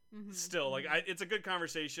 But still, like, it's a good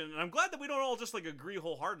conversation, and I'm glad that we don't all just like agree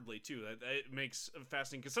wholeheartedly too. It makes it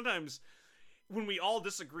fascinating, because sometimes when we all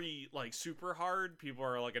disagree like super hard, people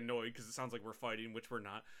are like annoyed because it sounds like we're fighting, which we're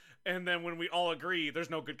not. And then when we all agree, there's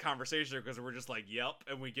no good conversation because we're just like, yep,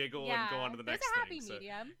 and we giggle and go on to the next thing. There's a happy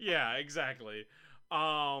medium. Yeah, exactly.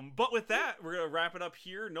 But with that, we're gonna wrap it up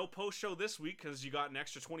here. No post show this week because you got an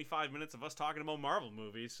extra 25 minutes of us talking about Marvel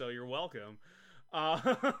movies, so you're welcome.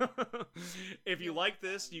 If you like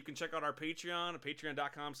this, you can check out our Patreon at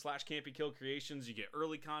patreon.com/campykillcreations. You get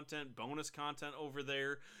early content, bonus content over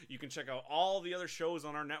there. You can check out all the other shows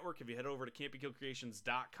on our network if you head over to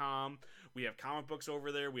campykillcreations.com. We have comic books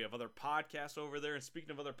over there. We have other podcasts over there. And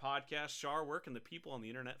speaking of other podcasts, Shar, where can the people on the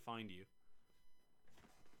internet find you?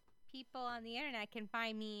 People on the internet can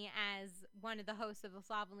find me as one of the hosts of the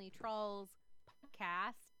Slovenly Trolls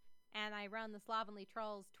podcast, and I run the Slovenly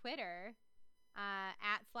Trolls Twitter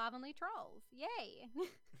at Slovenly Trolls. Yay!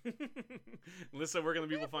 Lisa, where can the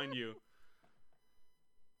people find you?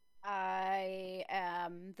 I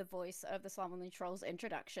am the voice of the Slovenly Trolls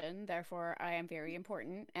introduction, therefore I am very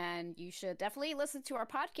important, and you should definitely listen to our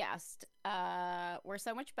podcast. We're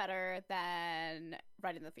so much better than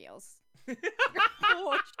Right in the Fields.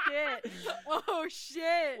 Oh shit! Oh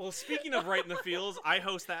shit! Well, speaking of Right in the Fields, I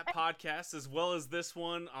host that podcast as well as this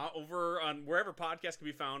one over on wherever podcasts can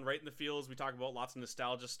be found. Right in the Fields, we talk about lots of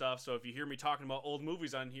nostalgia stuff. So if you hear me talking about old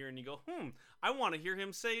movies on here and you go, I want to hear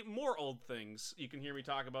him say more old things, you can hear me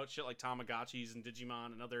talk about shit like Tamagotchis and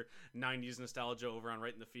Digimon and other 90s nostalgia over on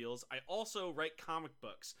Right in the Fields. I also write comic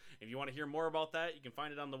books. If you want to hear more about that, you can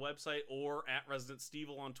find it on the website or at Resident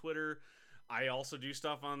Stevel on Twitter. I also do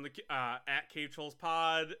stuff on the at Cave Trolls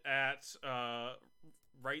Pod, at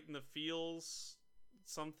Right in the Fields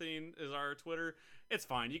something is our Twitter. It's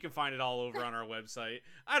fine. You can find it all over on our website.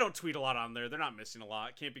 I don't tweet a lot on there. They're not missing a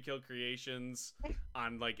lot. Can't Be Killed Creations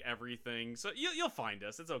on like everything. So you'll find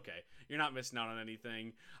us. It's okay. You're not missing out on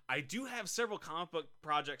anything. I do have several comic book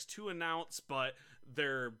projects to announce, but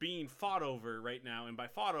they're being fought over right now. And by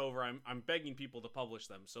fought over, I'm begging people to publish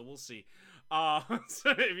them. So we'll see.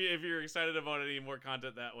 So if you're excited about any more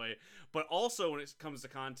content that way. But also when it comes to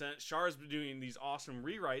content, Char's been doing these awesome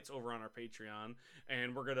rewrites over on our Patreon,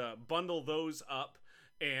 and we're gonna bundle those up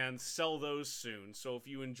and sell those soon. So if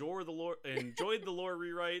you enjoyed the lore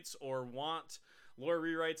rewrites or want lore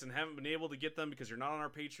rewrites and haven't been able to get them because you're not on our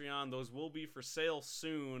Patreon, those will be for sale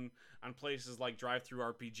soon on places like Drive-Thru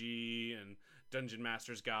RPG and Dungeon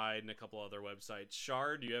Master's Guide and a couple other websites.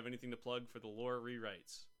 Char, do you have anything to plug for the lore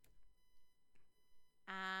rewrites?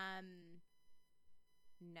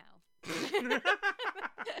 No.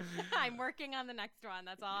 I'm working on the next one.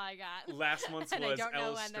 That's all I got. Last month's and was I don't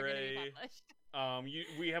know when they're Elistray. gonna be published.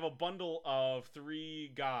 We have a bundle of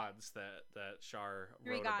 3 gods that Char wrote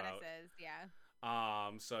 3 goddesses, about.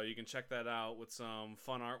 Yeah. So you can check that out with some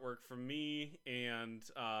fun artwork from me and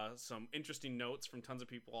some interesting notes from tons of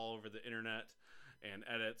people all over the internet and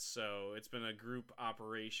edits. So it's been a group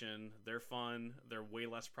operation. They're fun. They're way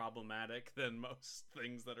less problematic than most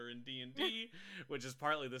things that are in D&D, which is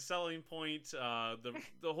partly the selling point. The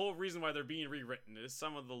whole reason why they're being rewritten is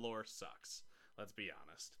some of the lore sucks. Let's be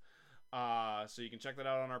honest. So you can check that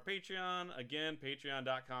out on our Patreon. Again,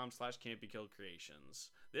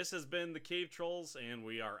 patreon.com/campykilledcreations. This has been the Cave Trolls, and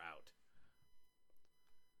we are out.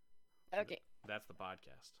 Okay. That's the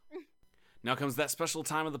podcast. Now comes that special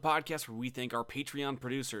time of the podcast where we thank our Patreon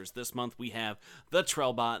producers. This month we have the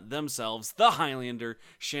Trellbot themselves, the Highlander,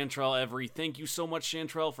 Chantrell Every. Thank you so much,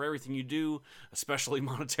 Chantrell, for everything you do, especially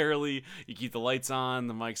monetarily. You keep the lights on,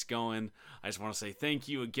 the mics going. I just want to say thank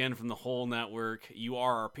you again from the whole network. You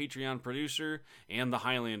are our Patreon producer and the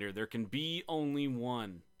Highlander. There can be only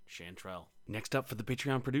one, Chantrell. Next up for the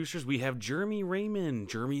Patreon producers, we have Jeremy Raymond.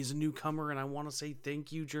 Jeremy is a newcomer, and I want to say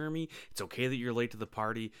thank you, Jeremy. It's okay that you're late to the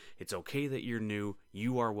party. It's okay that you're new.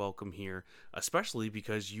 You are welcome here, especially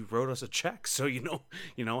because you wrote us a check. So,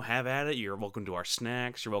 have at it. You're welcome to our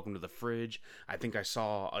snacks. You're welcome to the fridge. I think I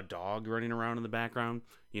saw a dog running around in the background.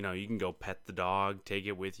 You can go pet the dog, take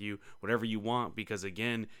it with you, whatever you want, because,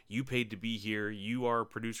 again, you paid to be here. You are a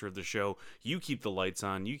producer of the show. You keep the lights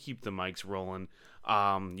on. You keep the mics rolling.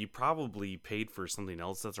 You probably paid for something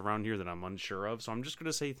else that's around here that I'm unsure of, so I'm just going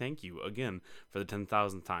to say thank you again for the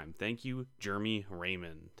 10,000th time. Thank you, Jeremy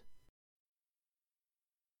Raymond.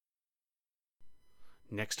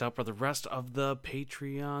 Next up are the rest of the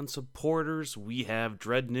Patreon supporters. We have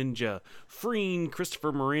Dread Ninja, Freen,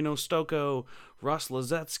 Christopher Moreno Stocco, Russ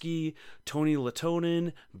Lazetsky, Tony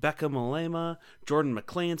Latonin, Becca Malema, Jordan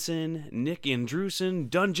McClanson, Nick Andrewson,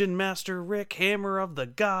 Dungeon Master Rick, Hammer of the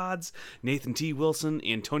Gods, Nathan T. Wilson,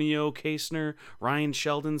 Antonio Kasner, Ryan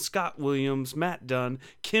Sheldon, Scott Williams, Matt Dunn,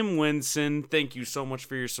 Kim Winson. Thank you so much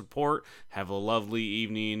for your support. Have a lovely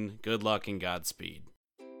evening. Good luck and Godspeed.